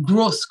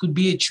 Growth could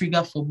be a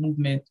trigger for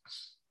movement.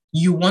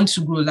 You want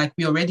to grow, like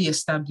we already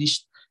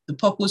established. The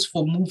purpose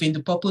for moving,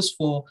 the purpose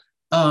for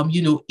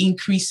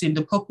increasing,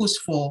 the purpose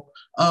for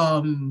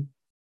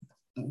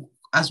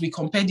as we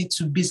compared it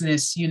to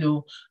business,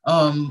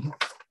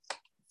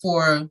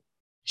 for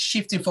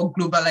shifting, for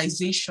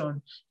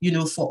globalization,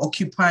 for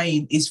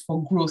occupying, is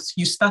for growth.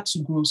 You start to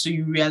grow. So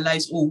you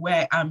realize, oh,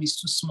 where I am is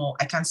too small.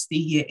 I can't stay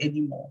here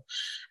anymore.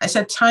 I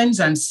said times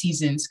and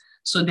seasons.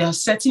 So there are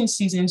certain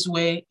seasons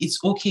where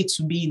it's okay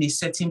to be in a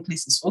certain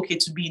place. It's okay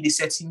to be in a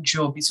certain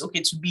job. It's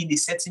okay to be in a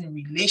certain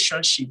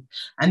relationship.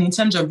 And in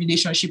terms of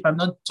relationship, I'm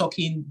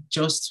talking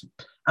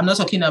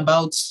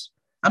about,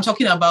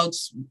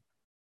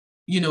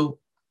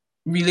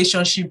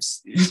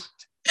 relationships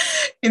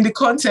in the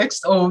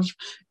context of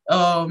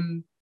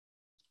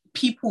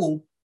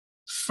people,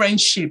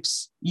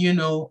 friendships,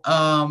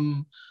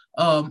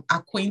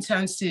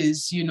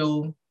 acquaintances,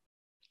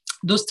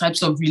 those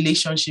types of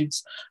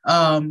relationships.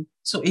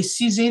 So a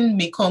season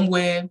may come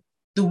where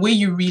the way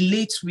you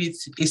relate with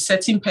a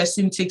certain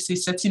person takes a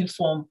certain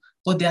form,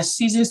 but there are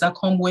seasons that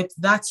come with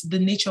that. The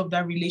nature of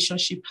that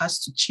relationship has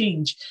to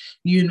change,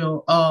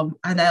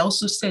 and I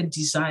also said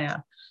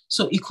desire.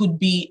 So it could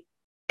be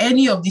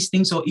any of these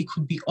things, or it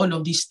could be all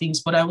of these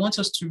things. But I want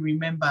us to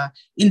remember,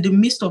 in the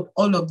midst of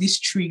all of these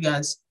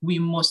triggers, we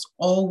must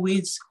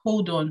always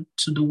hold on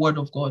to the word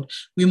of God.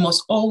 We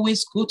must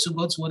always go to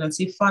God's word and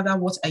say, Father,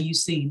 what are you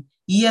saying?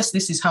 Yes,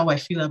 this is how I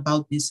feel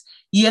about this.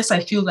 Yes, I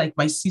feel like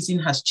my season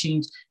has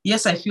changed.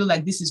 Yes, I feel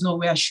like this is not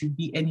where I should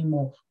be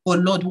anymore. But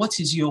Lord, what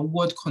is your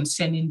word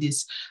concerning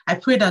this? I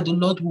pray that the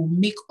Lord will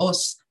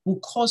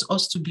cause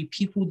us to be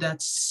people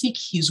that seek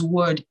his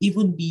word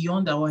even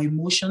beyond our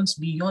emotions,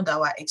 beyond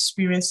our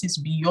experiences,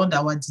 beyond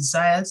our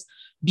desires,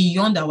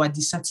 beyond our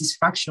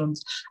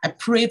dissatisfactions. I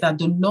pray that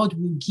the Lord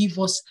will give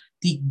us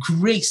the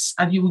grace,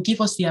 and he will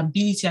give us the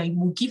ability, and he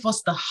will give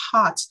us the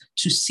heart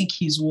to seek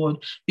his word.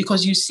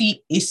 Because you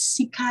see, a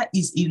seeker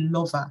is a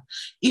lover.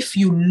 If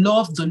you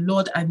love the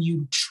Lord and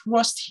you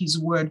trust his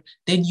word,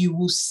 then you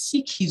will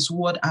seek his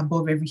word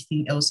above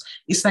everything else.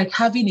 It's like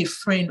having a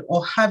friend,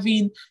 or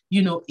having,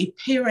 a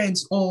parent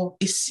or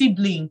a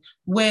sibling,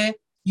 where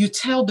you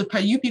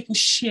people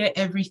share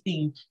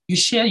everything. You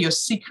share your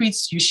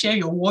secrets, you share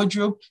your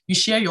wardrobe, you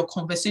share your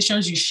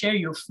conversations, you share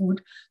your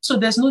food. So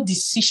there's no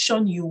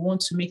decision you want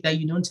to make that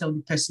you don't tell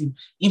the person.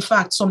 In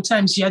fact,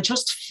 sometimes you're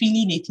just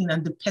feeling a thing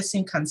and the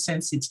person can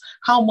sense it.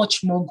 How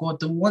much more God,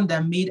 the one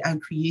that made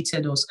and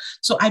created us?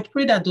 So I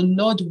pray that the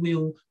Lord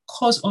will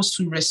cause us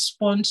to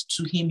respond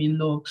to him in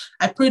love.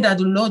 I pray that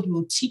the Lord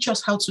will teach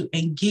us how to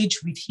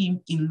engage with him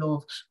in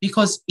love,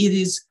 because it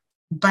is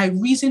by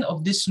reason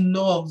of this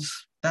love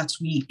that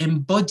we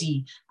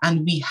embody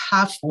and we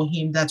have for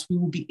him, that we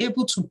will be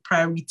able to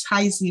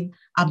prioritize him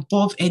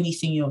above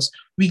anything else,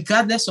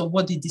 regardless of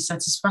what the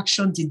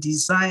dissatisfaction, the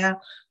desire,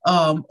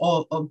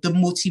 or the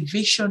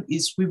motivation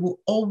is. We will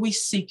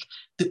always seek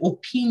the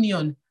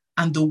opinion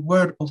and the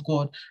word of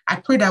God. I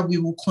pray that we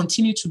will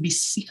continue to be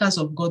seekers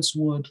of God's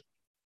word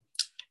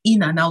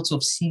in and out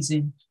of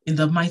season, in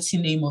the mighty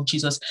name of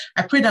Jesus.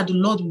 I pray that the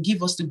Lord will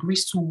give us the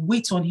grace to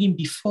wait on him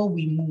before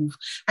we move.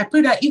 I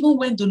pray that even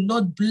when the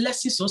Lord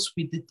blesses us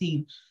with the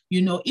thing,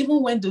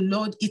 even when the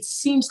Lord, it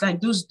seems like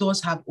those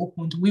doors have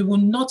opened, we will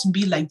not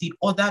be like the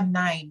other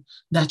 9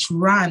 that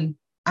ran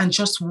and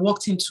just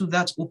walked into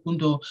that open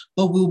door,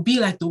 but we'll be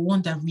like the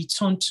one that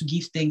returned to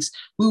give thanks.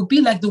 We'll be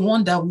like the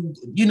one that will,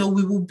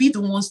 we will be the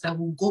ones that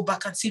will go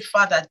back and say,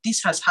 Father,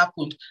 this has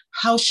happened.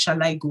 How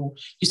shall I go?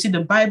 You see,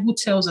 the Bible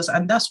tells us,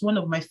 and that's one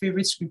of my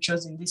favorite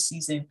scriptures in this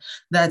season,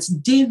 that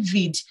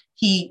David,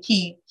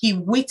 he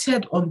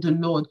waited on the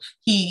Lord.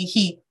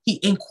 He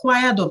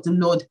inquired of the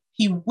Lord.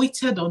 He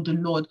waited on the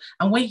Lord.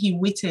 And when he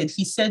waited,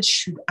 he said,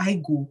 should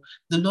I go?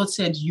 The Lord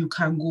said, you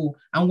can go.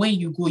 And when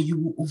you go, you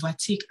will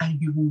overtake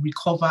and you will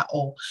recover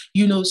all.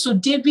 So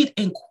David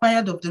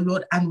inquired of the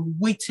Lord and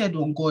waited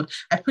on God.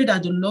 I pray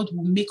that the Lord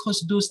will make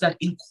us those that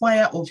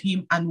inquire of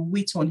him and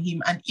wait on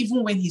him. And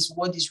even when his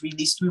word is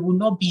released, we will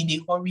not be in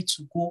a hurry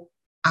to go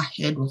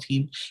ahead of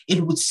him.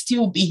 It would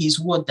still be his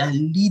word that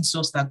leads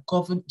us, that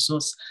governs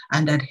us,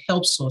 and that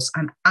helps us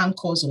and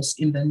anchors us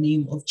in the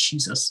name of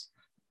Jesus.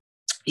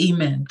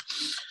 Amen.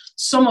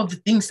 Some of the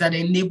things that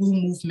enable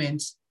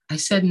movement, I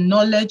said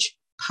knowledge,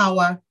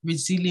 power,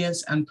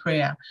 resilience, and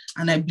prayer.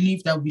 And I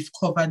believe that we've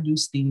covered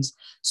those things.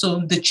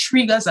 So the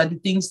triggers are the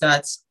things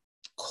that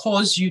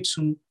cause you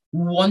to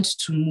want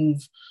to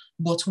move.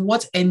 But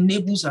what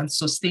enables and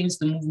sustains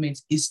the movement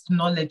is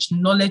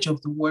knowledge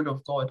of the word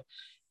of God.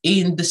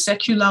 In the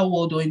secular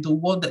world, or in the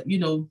world that,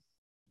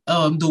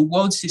 the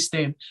world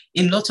system,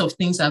 a lot of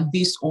things are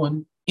based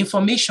on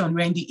information.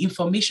 We're in the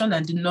information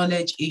and the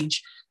knowledge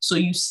age. So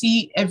you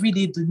see every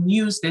day the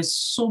news, there's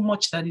so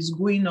much that is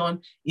going on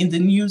in the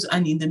news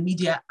and in the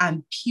media,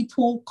 and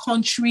people,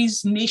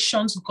 countries,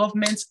 nations,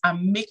 governments are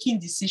making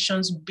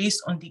decisions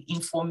based on the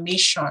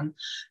information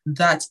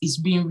that is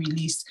being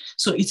released.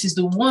 So it is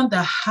the one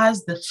that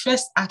has the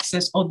first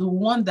access, or the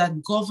one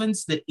that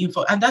governs the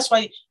info. And that's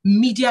why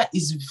media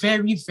is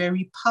very,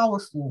 very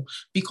powerful,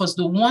 because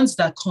the ones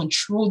that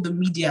control the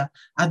media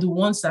are the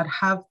ones that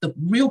have the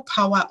real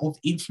power of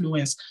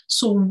influence.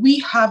 So we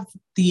have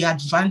the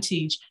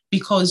advantage,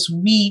 because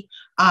we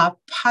our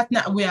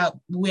partner, we are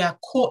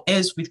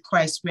co-heirs with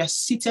Christ. We are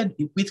seated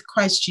with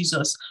Christ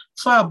Jesus,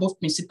 far above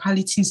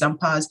principalities and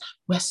powers.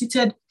 We are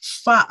seated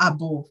far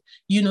above,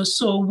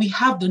 so we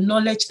have the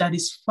knowledge that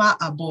is far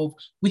above.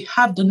 We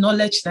have the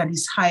knowledge that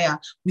is higher.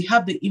 We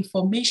have the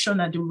information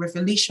and the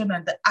revelation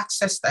and the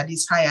access that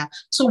is higher.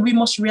 So we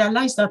must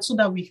realize that so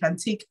that we can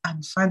take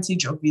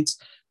advantage of it.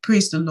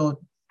 Praise the Lord.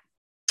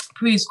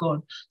 Praise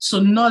God. So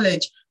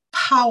knowledge,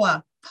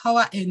 power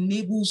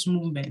enables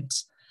movement.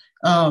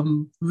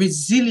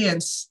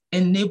 Resilience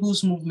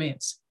enables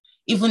movement.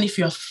 Even if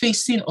you're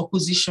facing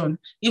opposition,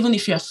 even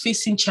if you're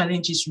facing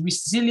challenges,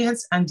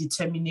 resilience and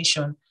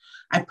determination.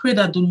 I pray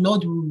that the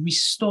Lord will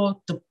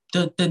restore the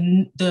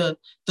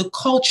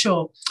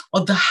culture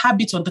or the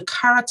habit or the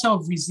character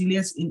of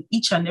resilience in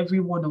each and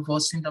every one of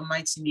us in the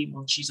mighty name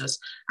of Jesus.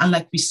 And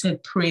like we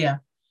said,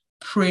 prayer.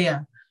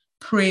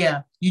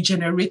 You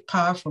generate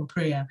power from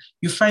prayer.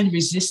 You find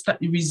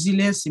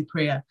resilience in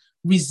prayer.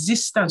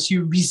 Resistance,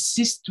 you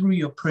resist through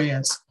your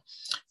prayers.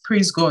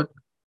 Praise God.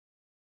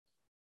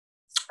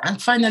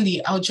 And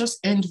finally, I'll just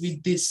end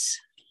with this.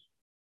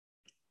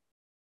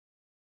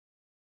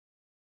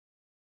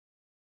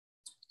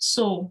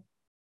 So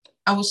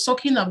I was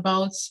talking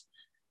about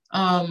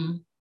the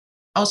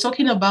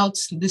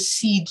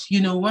seed,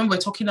 when we're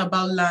talking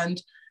about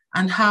land,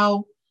 and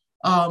how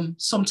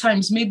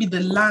sometimes maybe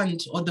the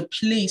land or the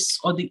place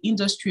or the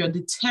industry or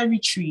the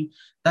territory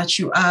that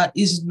you are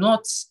is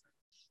not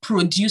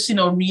producing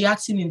or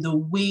reacting in the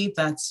way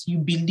that you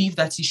believe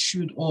that it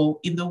should, or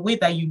in the way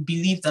that you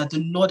believe that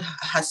the Lord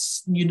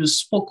has,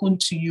 spoken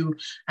to you.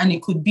 And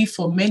it could be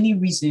for many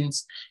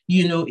reasons.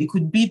 It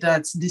could be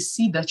that the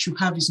seed that you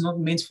have is not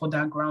meant for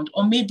that ground,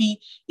 or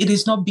maybe it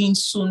is not being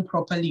sown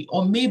properly,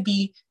 or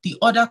maybe the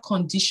other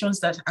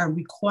conditions that are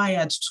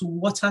required to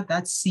water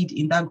that seed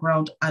in that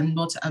ground are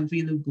not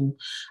available.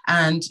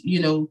 And,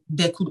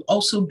 there could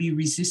also be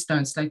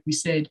resistance. Like we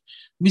said,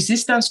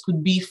 resistance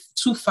could be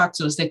two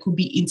factors. There could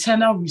be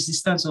internal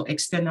resistance or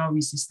external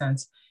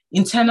resistance.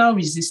 Internal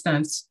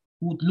resistance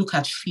would look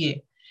at fear,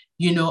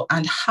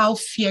 and how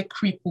fear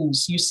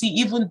cripples. You see,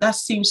 even that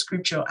same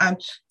scripture. And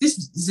this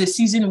is a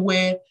season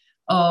where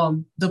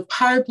the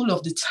parable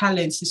of the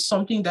talents is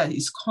something that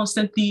is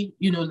constantly,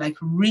 like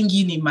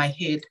ringing in my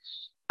head.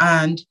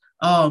 And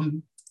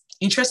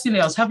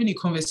interestingly, I was having a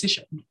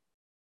conversation. I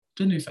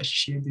don't know if I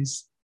should share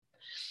this.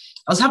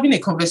 I was having a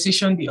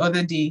conversation the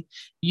other day,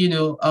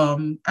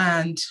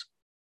 and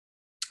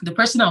the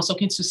person I was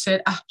talking to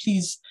said,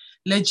 please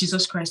let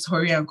Jesus Christ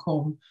hurry and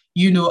come,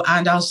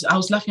 and I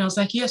was laughing. I was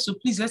like, yeah, so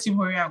please let him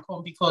hurry and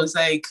come, because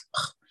like,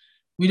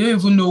 we don't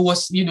even know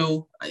what's,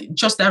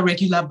 just that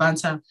regular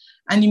banter.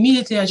 And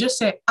immediately I just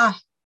said, I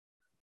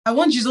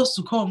want Jesus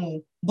to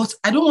come, but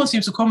I don't want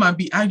him to come and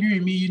be angry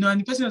with me,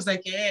 and the person was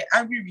like, yeah,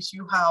 angry with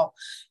you, how?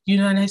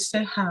 And I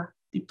said,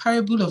 the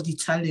parable of the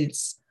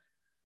talents.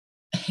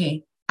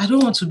 Hey, I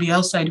don't want to be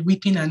outside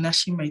weeping and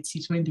gnashing my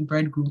teeth when the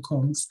bridegroom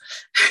comes.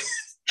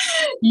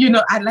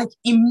 I like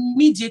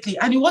immediately,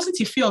 and it wasn't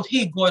a fear of,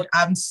 hey, God,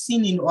 I'm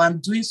sinning or I'm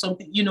doing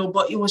something,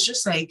 but it was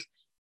just like,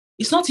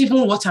 it's not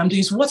even what I'm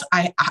doing, it's what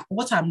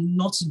I'm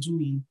not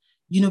doing,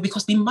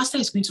 because the master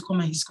is going to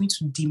come and he's going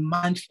to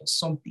demand for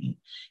something.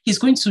 He's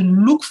going to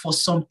look for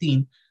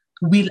something.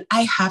 Will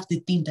I have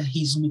the thing that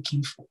he's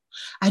looking for?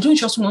 I don't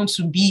just want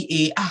to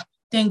be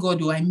thank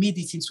God, I made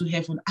it into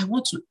heaven. I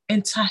want to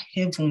enter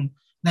heaven,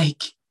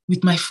 like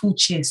with my full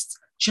chest.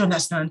 Do you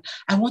understand?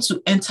 I want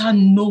to enter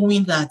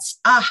knowing that,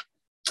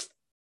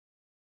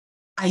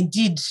 I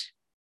did,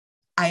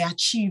 I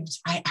achieved,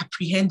 I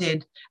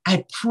apprehended,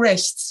 I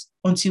pressed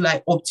until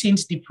I obtained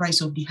the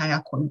prize of the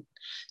higher calling.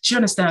 Do you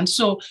understand?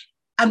 So,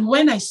 and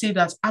when I say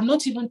that, I'm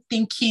not even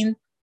thinking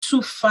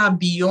too far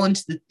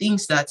beyond the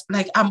things that,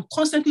 like, I'm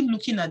constantly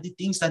looking at the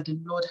things that the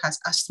Lord has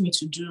asked me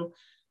to do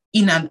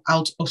in and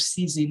out of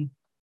season.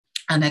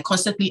 And I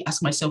constantly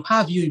ask myself, how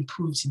have you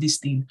improved this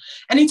thing?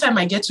 Anytime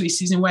I get to a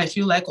season where I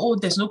feel like,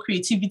 there's no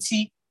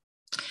creativity,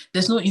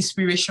 there's no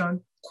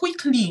inspiration,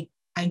 quickly,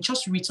 I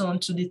just return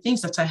to the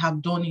things that I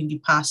have done in the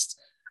past.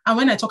 And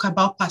when I talk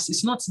about past,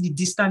 it's not the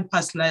distant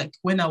past, like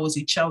when I was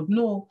a child.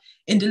 No,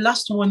 in the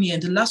last 1 year, in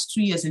the last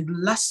 2 years, in the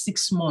last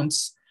 6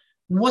 months,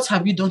 what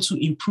have you done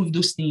to improve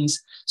those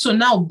things? So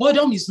now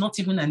boredom is not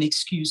even an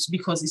excuse,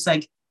 because it's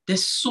like,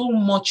 there's so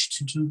much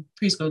to do.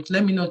 Praise God.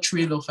 Let me not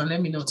trail off and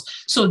let me not.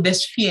 So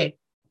there's fear.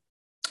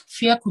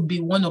 Fear could be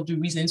one of the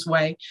reasons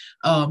why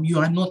you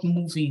are not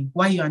moving,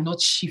 why you are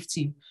not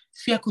shifting.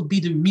 Fear could be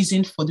the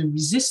reason for the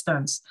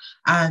resistance.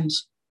 And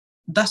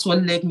that's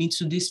what led me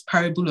to this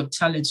parable of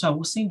talent. So I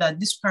was saying that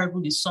this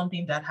parable is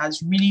something that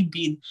has really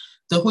been,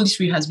 the Holy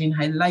Spirit has been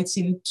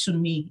highlighting to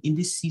me in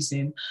this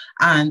season.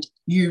 And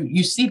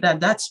you see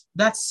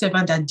that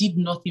servant that did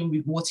nothing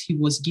with what he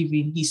was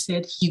given, he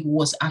said he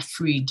was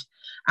afraid.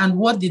 And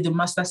what did the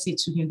master say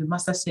to him? The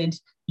master said,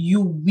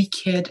 you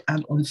wicked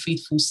and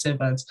unfaithful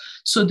servant.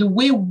 So the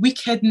way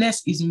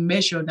wickedness is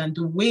measured and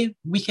the way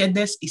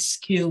wickedness is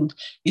scaled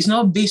is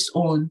not based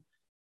on,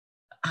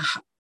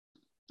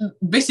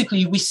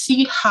 basically we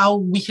see how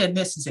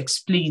wickedness is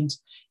explained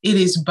It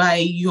is by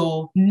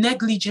your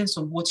negligence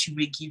of what you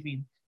were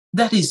given.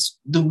 That is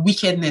the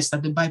wickedness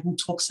that the Bible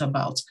talks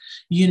about,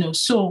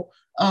 So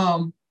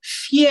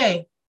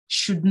fear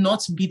should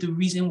not be the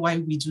reason why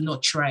we do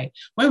not try.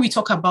 When we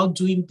talk about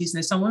doing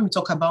business and when we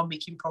talk about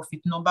making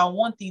profit, number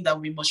one thing that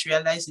we must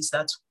realize is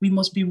that we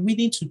must be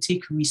willing to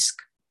take risk.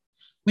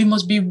 We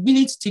must be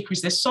willing to take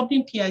risk. There's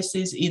something PI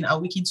says in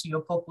Awaken to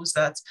Your Purpose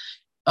that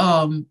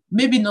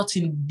maybe not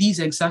in these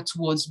exact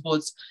words,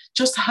 but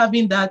just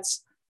having that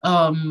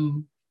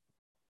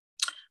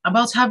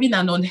about having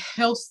an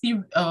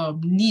unhealthy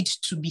need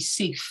to be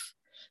safe.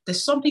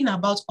 There's something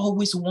about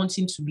always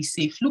wanting to be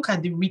safe. Look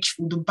at the rich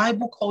fool. The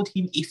Bible called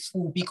him a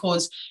fool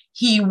because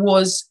he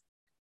was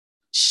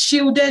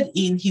shielded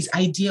in his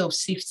idea of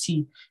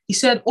safety. He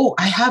said, oh,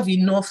 I have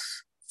enough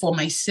for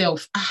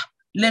myself.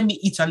 Let me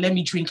eat and let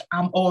me drink.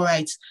 I'm all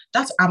right.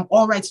 That I'm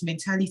all right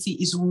mentality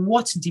is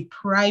what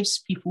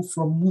deprives people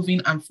from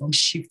moving and from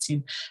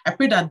shifting. I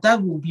pray that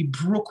that will be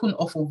broken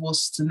off of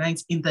us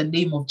tonight in the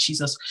name of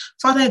Jesus.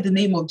 Father, in the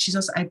name of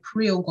Jesus, I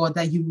pray, oh God,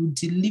 that you will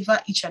deliver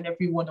each and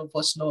every one of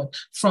us, Lord,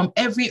 from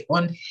every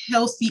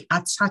unhealthy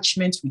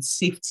attachment with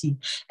safety,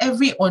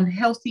 every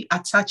unhealthy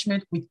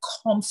attachment with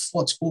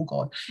comfort, oh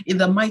God, in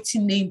the mighty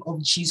name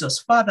of Jesus.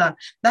 Father,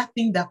 that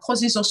thing that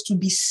causes us to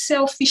be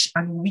selfish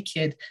and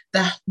wicked,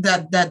 that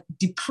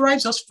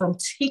deprives us from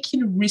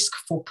taking risk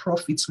for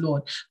profit,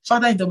 Lord.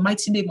 Father, in the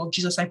mighty name of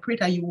Jesus, I pray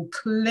that you will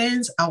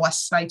cleanse our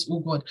sight,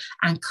 oh God,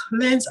 and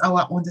cleanse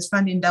our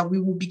understanding, that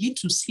we will begin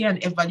to see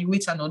and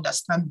evaluate and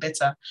understand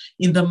better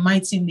in the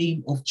mighty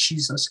name of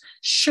Jesus.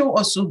 Show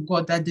us, oh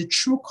God, that the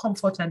true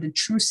comfort and the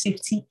true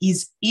safety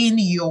is in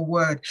your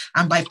word.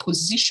 And by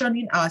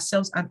positioning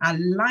ourselves and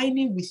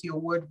aligning with your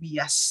word, we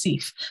are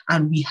safe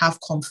and we have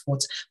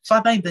comfort.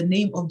 Father, in the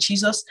name of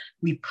Jesus,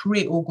 we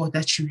pray, oh God,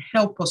 that you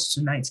help us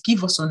tonight.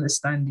 Give us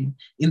understanding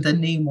in the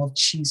name of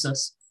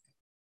Jesus.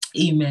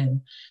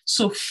 Amen.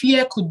 So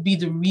fear could be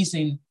the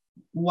reason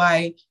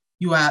why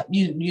you are,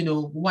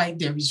 why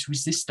there is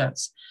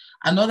resistance.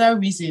 Another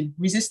reason,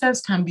 resistance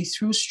can be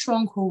through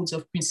strongholds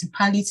of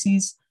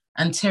principalities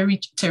and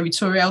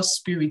territorial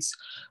spirits.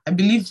 I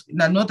believe in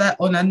another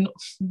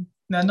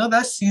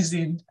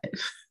season,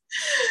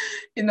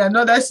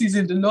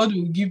 the Lord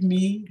will give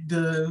me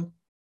the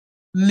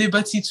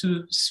liberty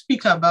to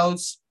speak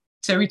about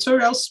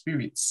territorial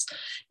spirits,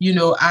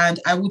 and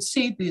I would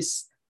say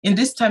this in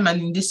this time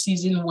and in this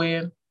season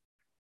where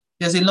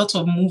there's a lot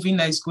of moving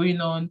that is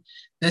going on,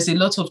 there's a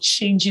lot of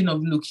changing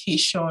of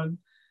location.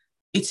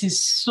 It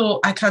is so,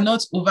 I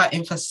cannot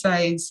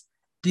overemphasize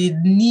the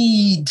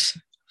need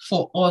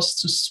for us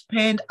to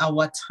spend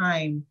our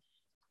time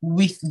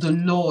with the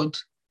Lord,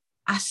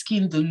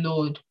 asking the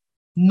Lord,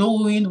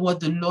 knowing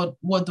what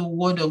the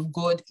word of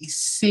God is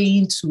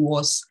saying to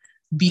us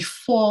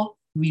before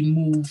we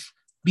move,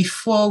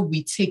 before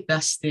we take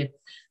that step,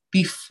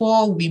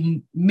 before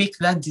we make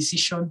that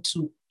decision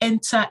to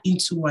enter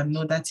into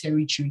another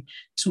territory,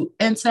 to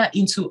enter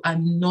into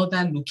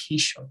another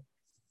location.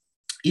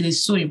 It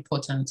is so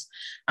important.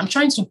 I'm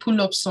trying to pull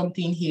up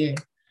something here.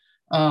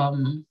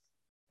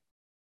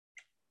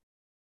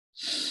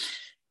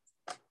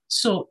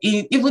 So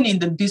even in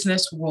the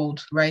business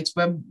world, right,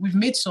 where we've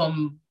made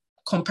some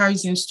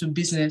comparisons to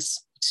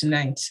business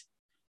tonight,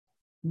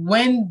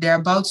 when they're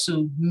about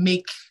to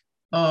make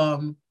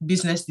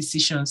business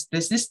decisions,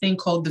 there's this thing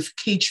called the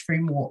CAGE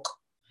framework.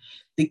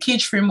 The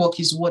CAGE framework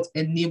is what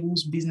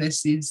enables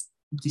businesses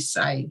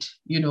decide,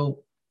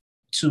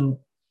 to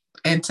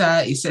enter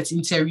a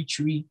certain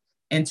territory,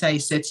 enter a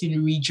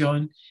certain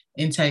region,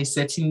 enter a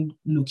certain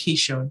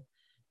location.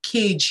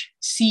 CAGE,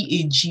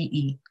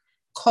 CAGE,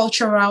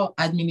 cultural,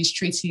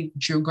 administrative,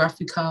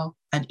 geographical,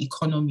 and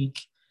economic.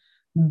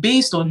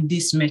 Based on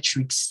these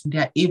metrics, they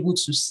are able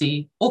to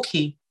say,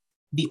 okay,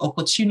 the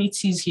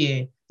opportunities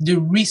here, the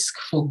risk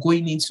for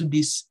going into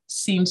this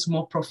seems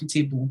more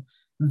profitable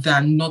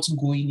than not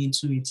going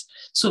into it.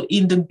 So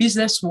in the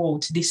business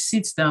world, they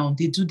sit down,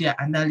 they do their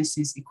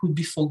analysis. It could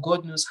be for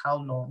God knows how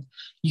long,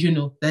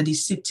 that they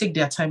take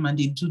their time and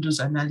they do those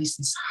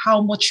analysis.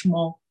 How much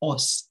more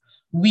us,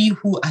 we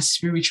who are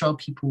spiritual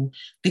people?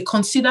 They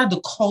consider the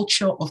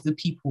culture of the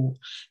people.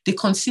 They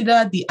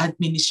consider the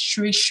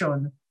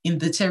administration in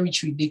the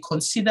territory. They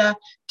consider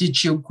the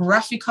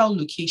geographical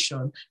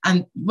location.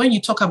 And when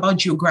you talk about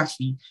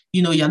geography,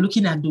 you're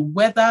looking at the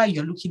weather,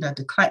 you're looking at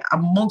the climate,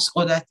 amongst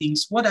other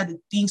things. What are the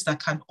things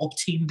that can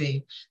obtain there?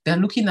 They're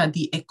looking at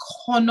the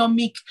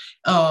economic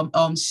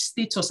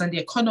status and the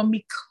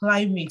economic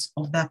climate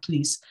of that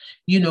place.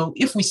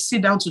 If we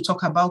sit down to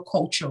talk about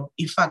culture,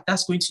 in fact,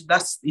 that's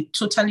a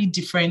totally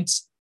different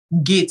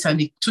gate and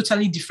a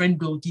totally different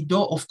door, the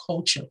door of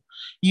culture,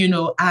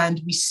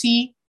 and we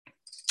see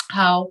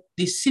how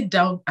they sit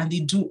down and they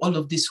do all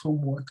of this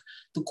homework.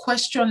 The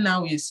question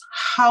now is,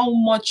 how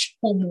much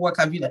homework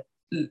have you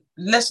done?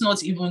 Let's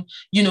not even,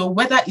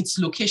 whether it's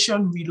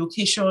location,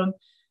 relocation,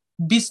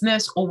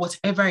 business, or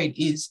whatever it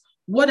is,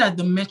 what are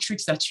the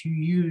metrics that you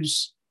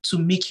use to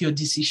make your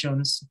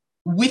decisions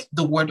with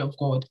the word of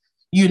God?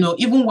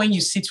 Even when you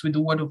sit with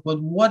the word of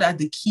God, what are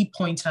the key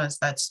pointers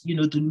that,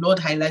 the Lord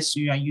highlights to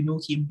you and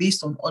okay,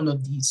 based on all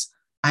of these,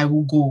 I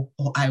will go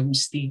or I will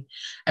stay.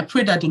 I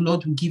pray that the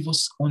Lord will give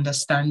us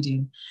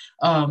understanding.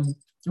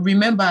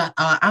 Remember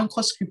our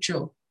anchor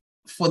scripture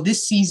for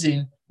this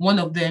season, one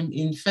of them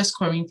in 1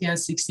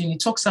 Corinthians 16, it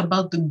talks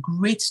about the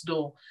great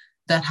door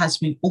that has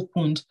been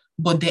opened,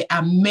 but there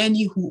are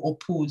many who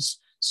oppose.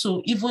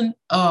 So even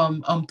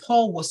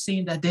Paul was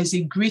saying that there's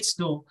a great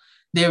door.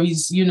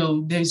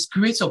 There's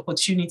great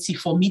opportunity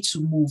for me to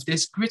move.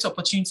 There's great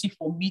opportunity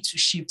for me to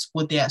shift,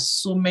 but there are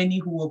so many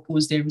who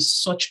oppose. There is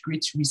such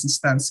great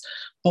resistance.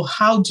 But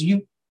how do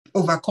you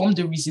overcome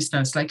the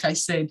resistance? Like I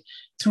said,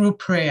 through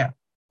prayer,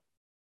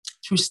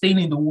 through staying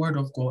in the word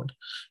of God,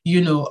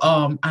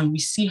 and we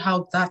see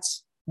how that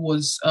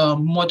was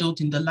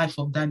modeled in the life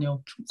of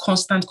Daniel.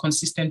 Constant,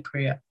 consistent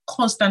prayer.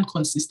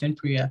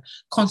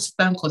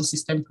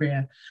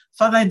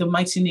 Father, in the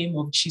mighty name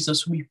of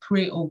Jesus, we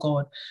pray, oh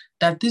God,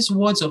 that these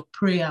words of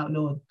prayer,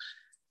 Lord,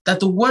 that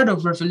the word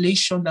of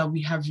revelation that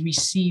we have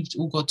received,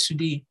 oh God,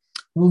 today,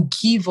 will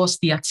give us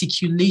the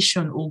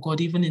articulation, oh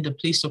God, even in the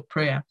place of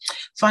prayer.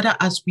 Father,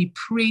 as we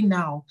pray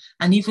now,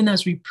 and even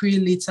as we pray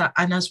later,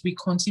 and as we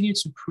continue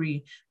to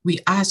pray, we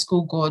ask,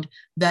 oh God,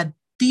 that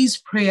these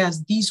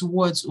prayers, these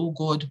words, oh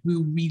God,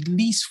 will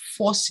release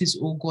forces,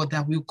 oh God,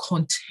 that will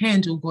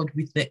contend, oh God,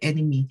 with the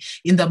enemy.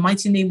 In the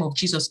mighty name of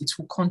Jesus, it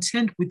will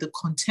contend with the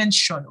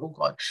contention, oh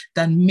God,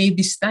 that may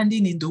be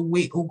standing in the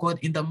way, oh God,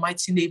 in the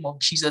mighty name of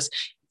Jesus.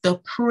 The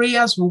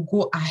prayers will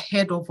go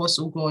ahead of us,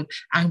 oh God,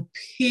 and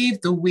pave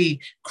the way,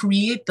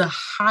 create the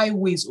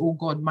highways, oh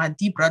God,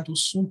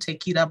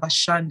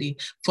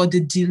 for the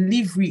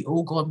delivery,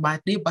 oh God,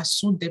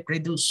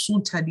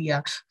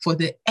 for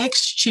the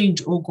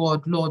exchange, oh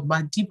God, Lord,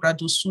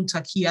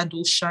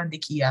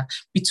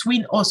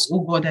 between us,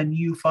 oh God, and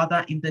you,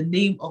 Father, in the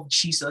name of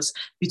Jesus,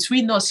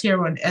 between us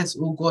here on earth,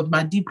 oh God,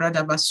 and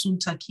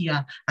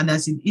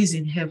as it is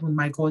in heaven,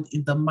 my God,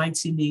 in the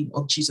mighty name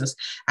of Jesus.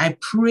 I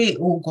pray,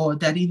 oh God,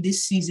 that in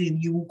this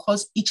season, you will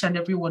cause each and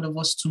every one of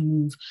us to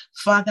move.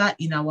 Father,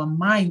 in our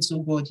minds, oh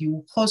God, you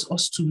will cause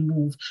us to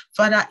move.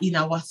 Father, in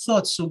our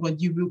thoughts, oh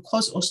God, you will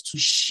cause us to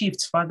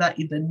shift, Father,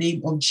 in the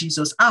name of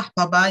Jesus.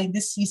 Baba, in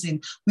this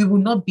season, we will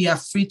not be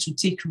afraid to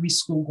take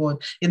risk, oh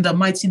God, in the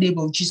mighty name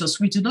of Jesus.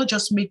 We do not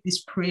just make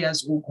these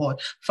prayers, oh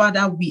God.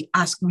 Father, we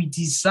ask, we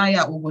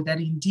desire, oh God, that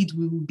indeed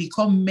we will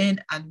become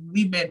men and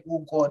women,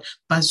 oh God,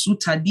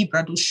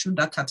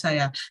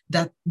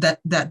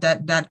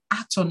 that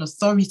act on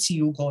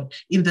authority, oh God,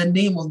 in the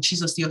name of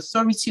Jesus, the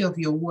authority of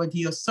your word,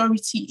 the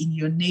authority in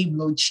your name,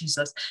 Lord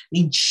Jesus,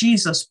 in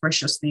Jesus'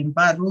 precious name.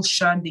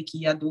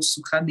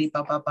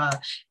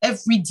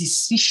 Every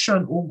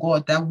decision, oh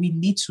God, that we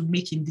need to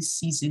make in this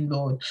season,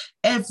 Lord,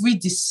 every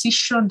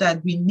decision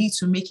that we need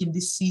to make in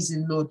this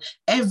season, Lord,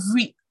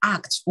 every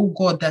act, oh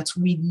God, that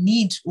we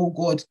need, oh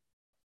God,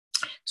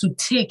 to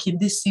take in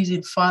this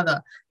season,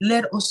 Father,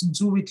 let us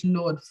do it,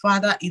 Lord.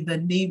 Father, in the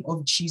name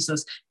of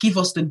Jesus, give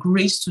us the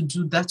grace to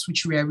do that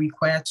which we are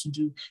required to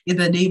do. In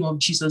the name of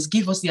Jesus,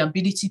 give us the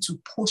ability to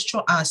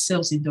posture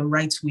ourselves in the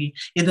right way.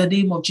 In the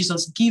name of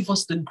Jesus, give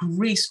us the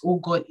grace, oh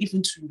God,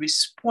 even to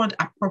respond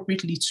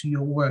appropriately to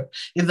your word.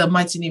 In the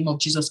mighty name of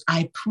Jesus,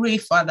 I pray,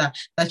 Father,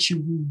 that you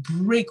will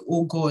break,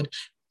 oh God,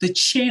 the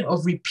chain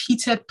of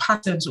repeated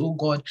patterns, oh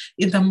God,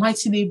 in the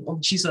mighty name of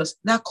Jesus,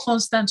 that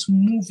constant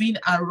moving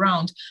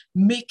around,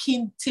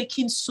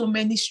 taking so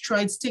many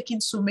strides,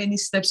 taking so many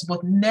steps,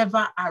 but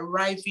never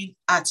arriving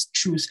at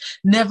truth,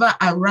 never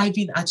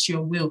arriving at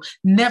your will,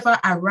 never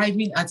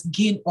arriving at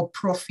gain or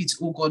profit,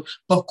 oh God,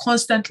 but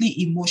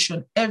constantly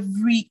emotion,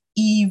 every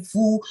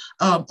evil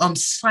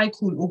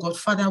cycle, oh God.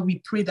 Father,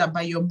 we pray that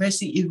by your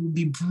mercy it will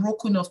be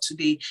broken off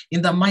today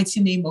in the mighty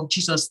name of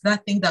Jesus.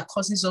 That thing that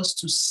causes us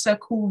to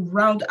circle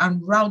round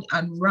and round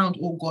and round,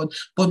 oh God,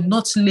 but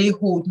not lay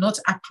hold, not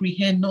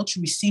apprehend, not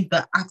receive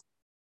the act.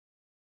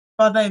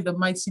 Father, in the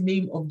mighty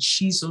name of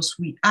Jesus,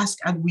 we ask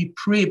and we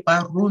pray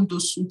that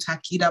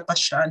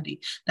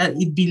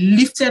it be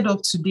lifted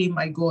up today,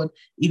 my God,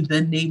 in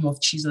the name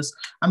of Jesus.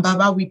 And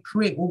Baba, we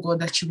pray, oh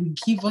God, that you will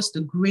give us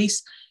the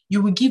grace,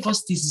 you will give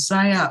us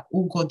desire,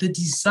 oh God, the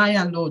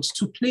desire, Lord,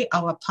 to play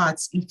our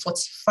parts in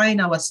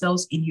fortifying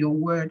ourselves in your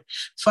word.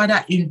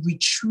 Father, in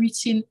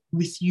retreating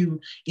with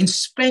you, in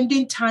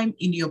spending time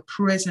in your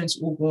presence,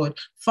 oh God.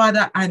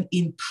 Father, and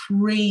in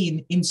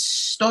praying, in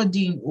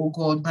studying, oh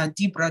God,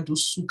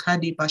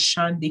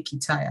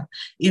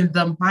 in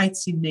the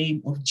mighty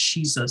name of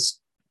Jesus.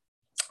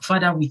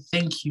 Father, we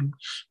thank you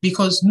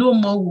because no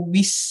more will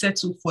we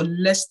settle for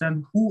less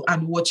than who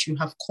and what you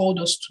have called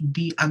us to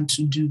be and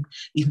to do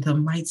in the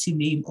mighty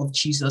name of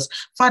Jesus.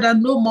 Father,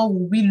 no more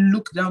will we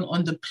look down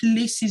on the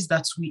places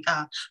that we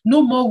are.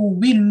 No more will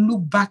we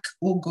look back,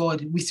 oh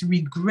God, with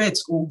regret,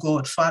 oh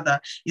God.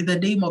 Father, in the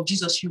name of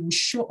Jesus, you will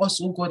show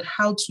us, oh God,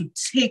 how to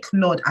take,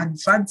 Lord,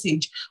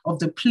 advantage of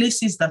the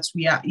places that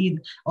we are in,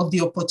 of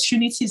the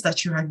opportunities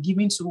that you have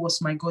given to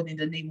us, my God, in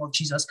the name of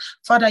Jesus.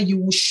 Father, you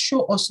will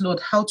show us, Lord,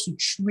 how to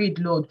choose trade,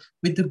 Lord,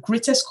 with the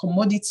greatest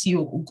commodity,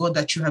 oh God,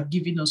 that you have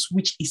given us,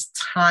 which is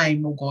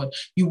time, oh God.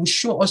 You will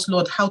show us,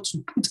 Lord, how to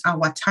put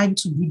our time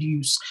to good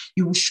use.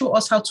 You will show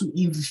us how to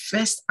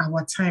invest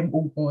our time,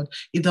 oh God,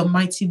 in the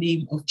mighty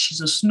name of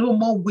Jesus. No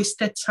more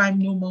wasted time,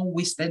 no more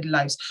wasted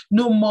lives,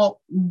 no more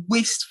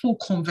wasteful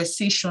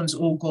conversations,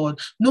 oh God,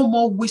 no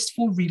more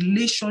wasteful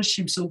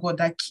relationships, oh God,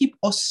 that keep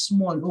us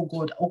small, oh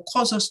God, or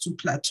cause us to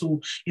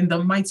plateau in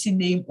the mighty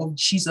name of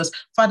Jesus.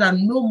 Father,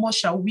 no more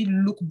shall we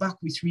look back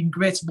with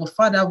regrets, but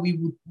Father, we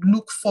would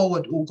look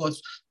forward, oh God,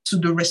 to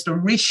the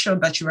restoration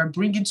that you are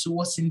bringing to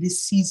us in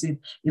this season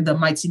in the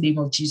mighty name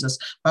of Jesus.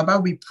 Baba,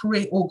 we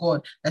pray, oh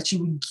God, that you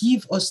will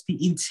give us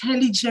the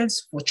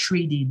intelligence for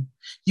trading.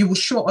 You will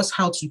show us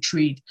how to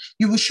trade.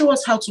 You will show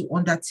us how to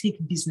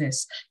undertake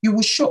business. You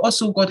will show us,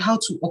 oh God, how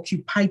to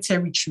occupy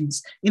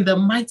territories in the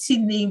mighty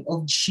name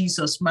of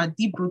Jesus.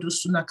 You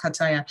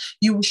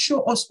will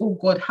show us, oh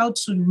God, how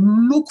to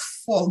look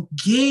for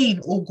gain,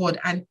 oh God,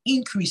 and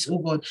increase, oh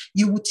God.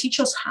 You will teach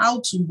us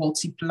how to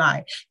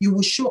multiply. You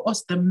will show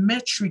us the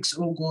metrics,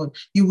 oh God.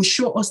 You will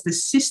show us the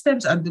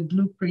systems and the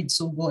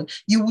blueprints, oh God.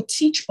 You will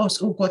teach us,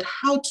 oh God,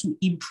 how to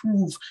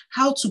improve,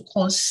 how to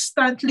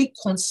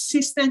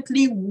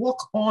consistently work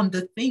on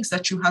the things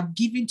that you have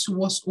given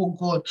to us, oh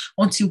God,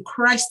 until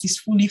Christ is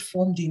fully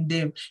formed in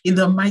them. In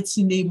the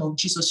mighty name of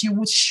Jesus, you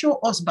will show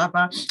us,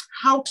 Baba,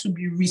 how to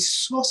be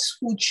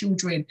resourceful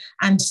children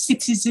and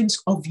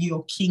citizens of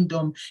your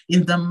kingdom.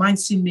 In the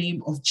mighty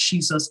name of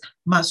Jesus.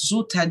 Father,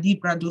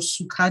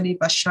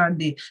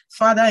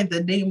 in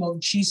the name of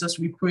Jesus,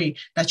 we pray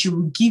that you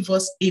will give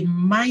us a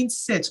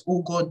mindset,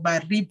 oh God,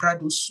 a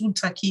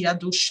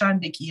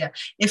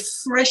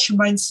fresh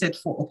mindset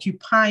for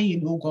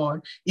occupying, oh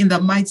God, in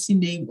the mighty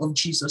name of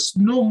Jesus.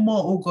 No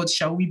more, oh God,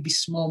 shall we be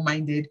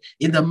small-minded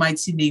in the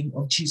mighty name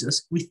of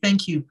Jesus. We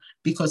thank you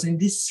because in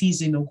this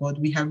season, oh God,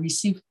 we have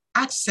received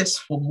access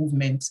for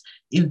movement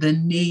in the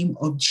name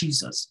of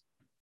Jesus.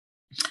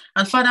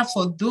 And Father,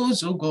 for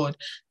those, oh God,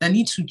 that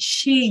need to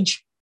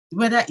change,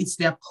 whether it's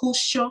their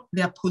posture,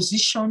 their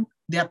position,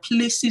 their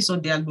places or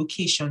their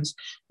locations,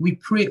 we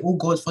pray, oh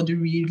God, for the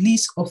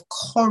release of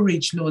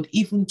courage, Lord,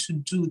 even to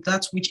do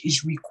that which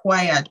is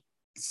required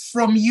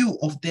from you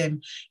of them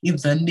in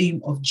the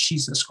name of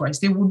Jesus Christ.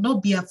 They will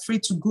not be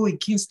afraid to go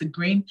against the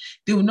grain.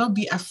 They will not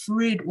be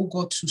afraid, oh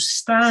God, to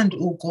stand,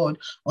 oh God,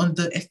 on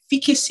the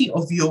efficacy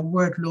of your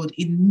word, Lord,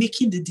 in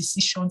making the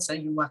decisions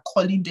that you are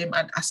calling them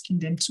and asking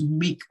them to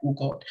make, oh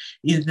God,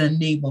 in the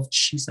name of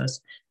Jesus.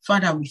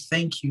 Father, we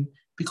thank you.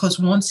 Because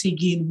once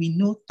again, we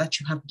know that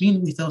you have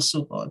been with us,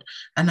 oh God.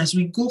 And as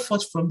we go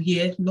forth from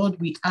here, Lord,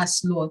 we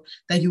ask, Lord,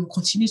 that you will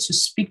continue to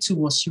speak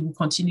to us. You will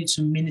continue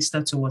to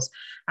minister to us.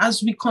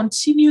 As we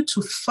continue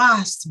to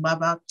fast,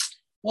 Baba,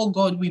 oh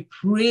God, we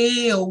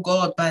pray, oh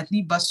God, that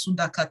you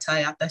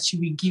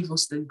will give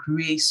us the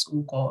grace,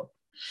 oh God.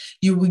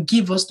 You will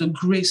give us the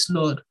grace,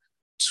 Lord,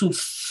 to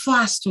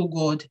fast, oh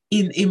God,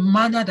 in a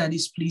manner that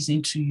is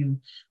pleasing to you.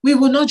 We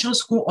will not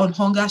just go on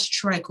hunger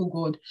strike, oh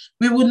God.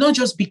 We will not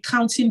just be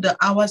counting the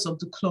hours of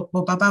the clock,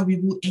 but Baba, we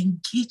will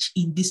engage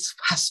in this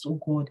fast, oh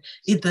God.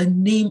 In the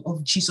name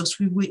of Jesus,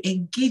 we will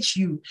engage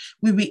you.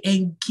 We will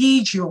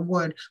engage your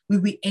word. We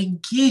will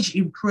engage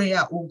in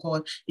prayer, oh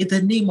God. In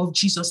the name of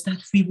Jesus,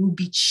 that we will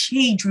be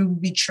changed. We will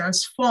be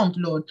transformed,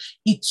 Lord.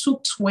 It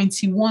took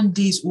 21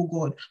 days, oh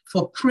God,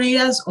 for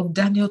prayers of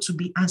Daniel to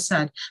be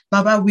answered.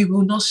 Baba, we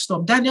will not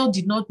stop. Daniel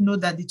did not know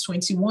that the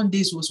 21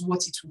 days was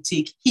what it would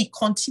take. He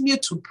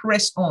continued to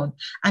press on.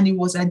 And it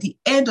was at the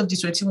end of the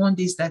 21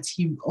 days that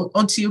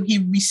until he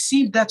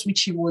received that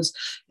which he was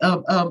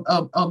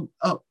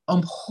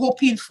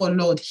hoping for,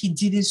 Lord, he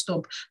didn't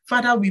stop.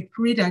 Father, we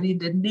pray that in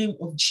the name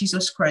of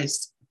Jesus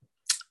Christ,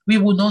 we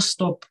will not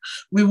stop.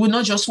 We will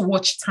not just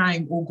watch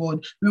time, oh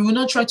God. We will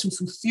not try to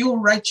fulfill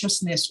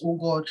righteousness, oh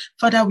God.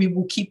 Father, we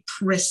will keep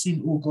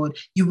pressing, oh God.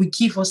 You will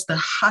give us the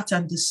heart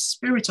and the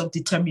spirit of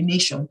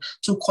determination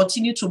to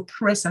continue to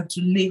press and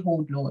to lay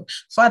hold, Lord.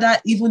 Father,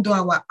 even though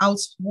our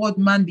outward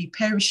man be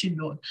perishing,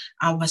 Lord,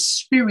 our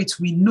spirit,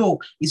 we know,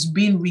 is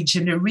being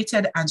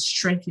regenerated and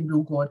strengthened,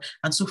 oh God.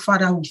 And so,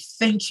 Father, we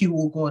thank you,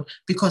 oh God,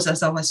 because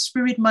as our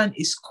spirit man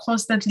is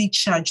constantly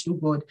charged, oh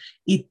God,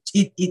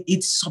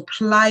 it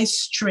supplies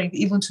strength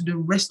even to the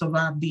rest of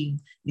our being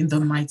in the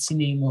mighty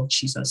name of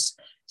Jesus.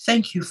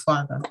 Thank you,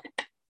 Father.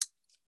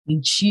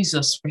 In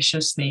Jesus'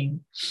 precious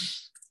name.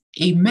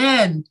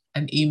 Amen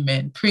and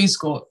amen. Praise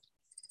God.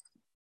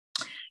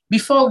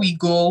 Before we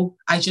go,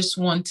 I just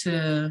want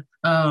to,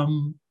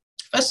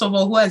 first of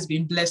all, who has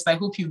been blessed? I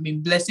hope you've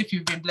been blessed. If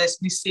you've been blessed,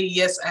 please say,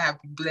 yes, I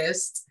have been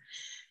blessed.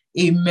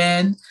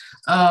 Amen.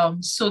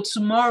 So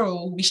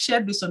tomorrow we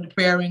shared this on the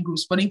prayer ring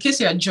groups, but in case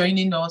you are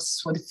joining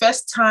us for the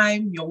first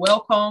time, you're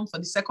welcome. For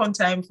the second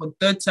time, for the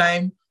third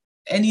time,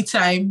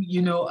 anytime,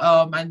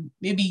 and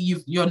maybe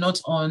you're not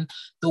on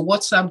the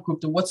WhatsApp group,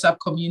 the WhatsApp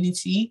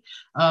community.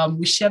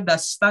 We shared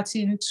that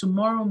starting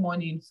tomorrow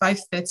morning,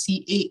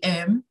 5:30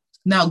 a.m.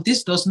 Now,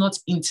 this does not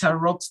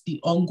interrupt the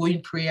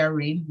ongoing prayer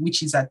rain,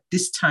 which is at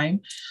this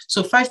time.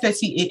 So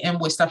 5:30 a.m.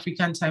 West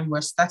African time,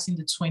 we're starting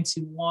the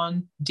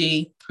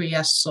 21-day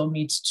prayer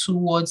summit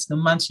towards the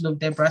Mantle of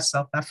Deborah,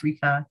 South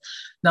Africa.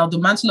 Now, the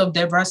Mantle of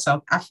Deborah,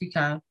 South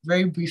Africa,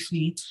 very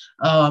briefly,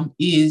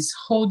 is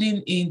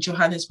holding in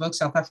Johannesburg,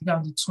 South Africa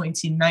on the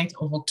 29th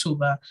of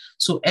October.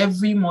 So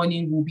every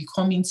morning we'll be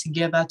coming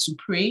together to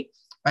pray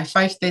by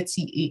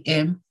 5:30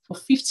 a.m. for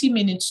 50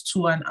 minutes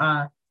to an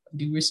hour,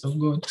 the grace of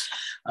God,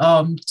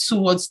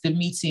 towards the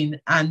meeting.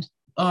 And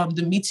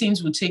the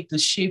meetings will take the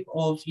shape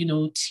of,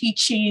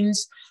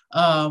 teachings,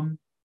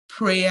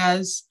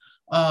 prayers,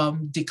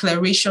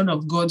 declaration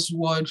of God's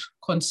word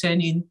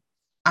concerning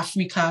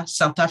Africa,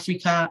 South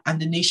Africa, and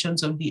the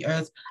nations of the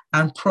earth,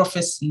 and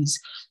prophecies.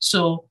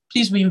 So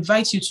please, we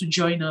invite you to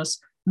join us.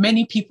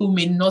 Many people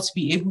may not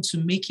be able to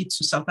make it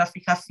to South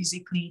Africa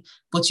physically,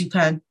 but you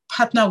can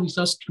partner with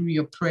us through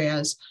your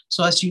prayers.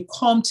 So as you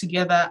come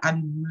together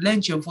and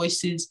lend your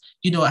voices,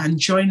 and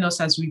join us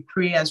as we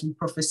pray, as we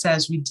prophesy,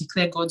 as we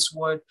declare God's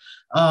word,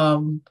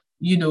 we'll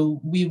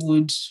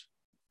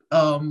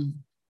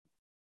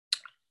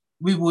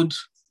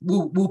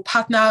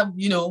partner,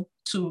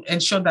 to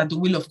ensure that the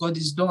will of God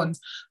is done,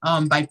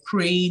 by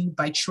praying,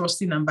 by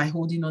trusting, and by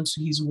holding on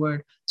to his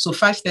word. So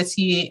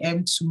 5:30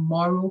 a.m.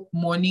 tomorrow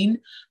morning,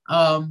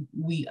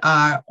 we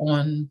are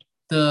on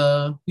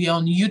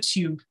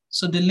YouTube.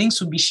 So the links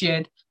will be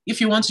shared.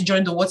 If you want to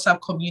join the WhatsApp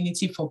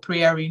community for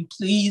praying,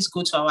 please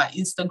go to our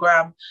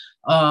Instagram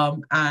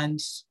and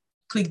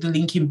click the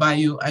link in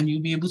bio, and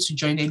you'll be able to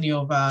join any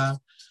of our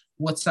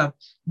WhatsApp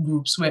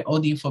groups where all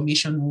the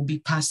information will be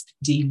passed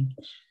daily.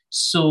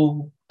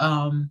 So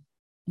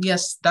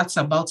yes, that's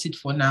about it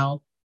for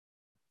now.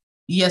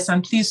 Yes,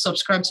 and please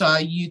subscribe to our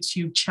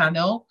YouTube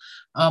channel.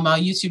 Our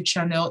YouTube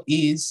channel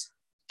is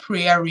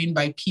Praying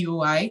by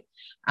POI,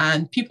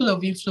 and People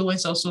of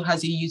Influence also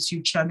has a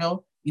YouTube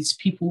channel. It's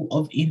People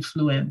of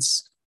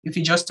Influence. If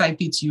you just type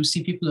it, you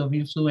see People of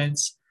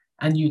Influence,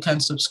 and you can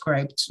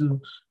subscribe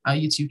to our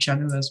YouTube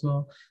channel as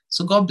well.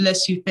 So God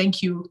bless you.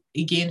 Thank you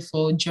again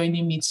for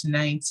joining me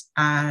tonight,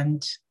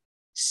 and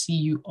see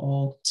you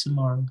all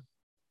tomorrow.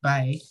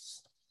 Bye.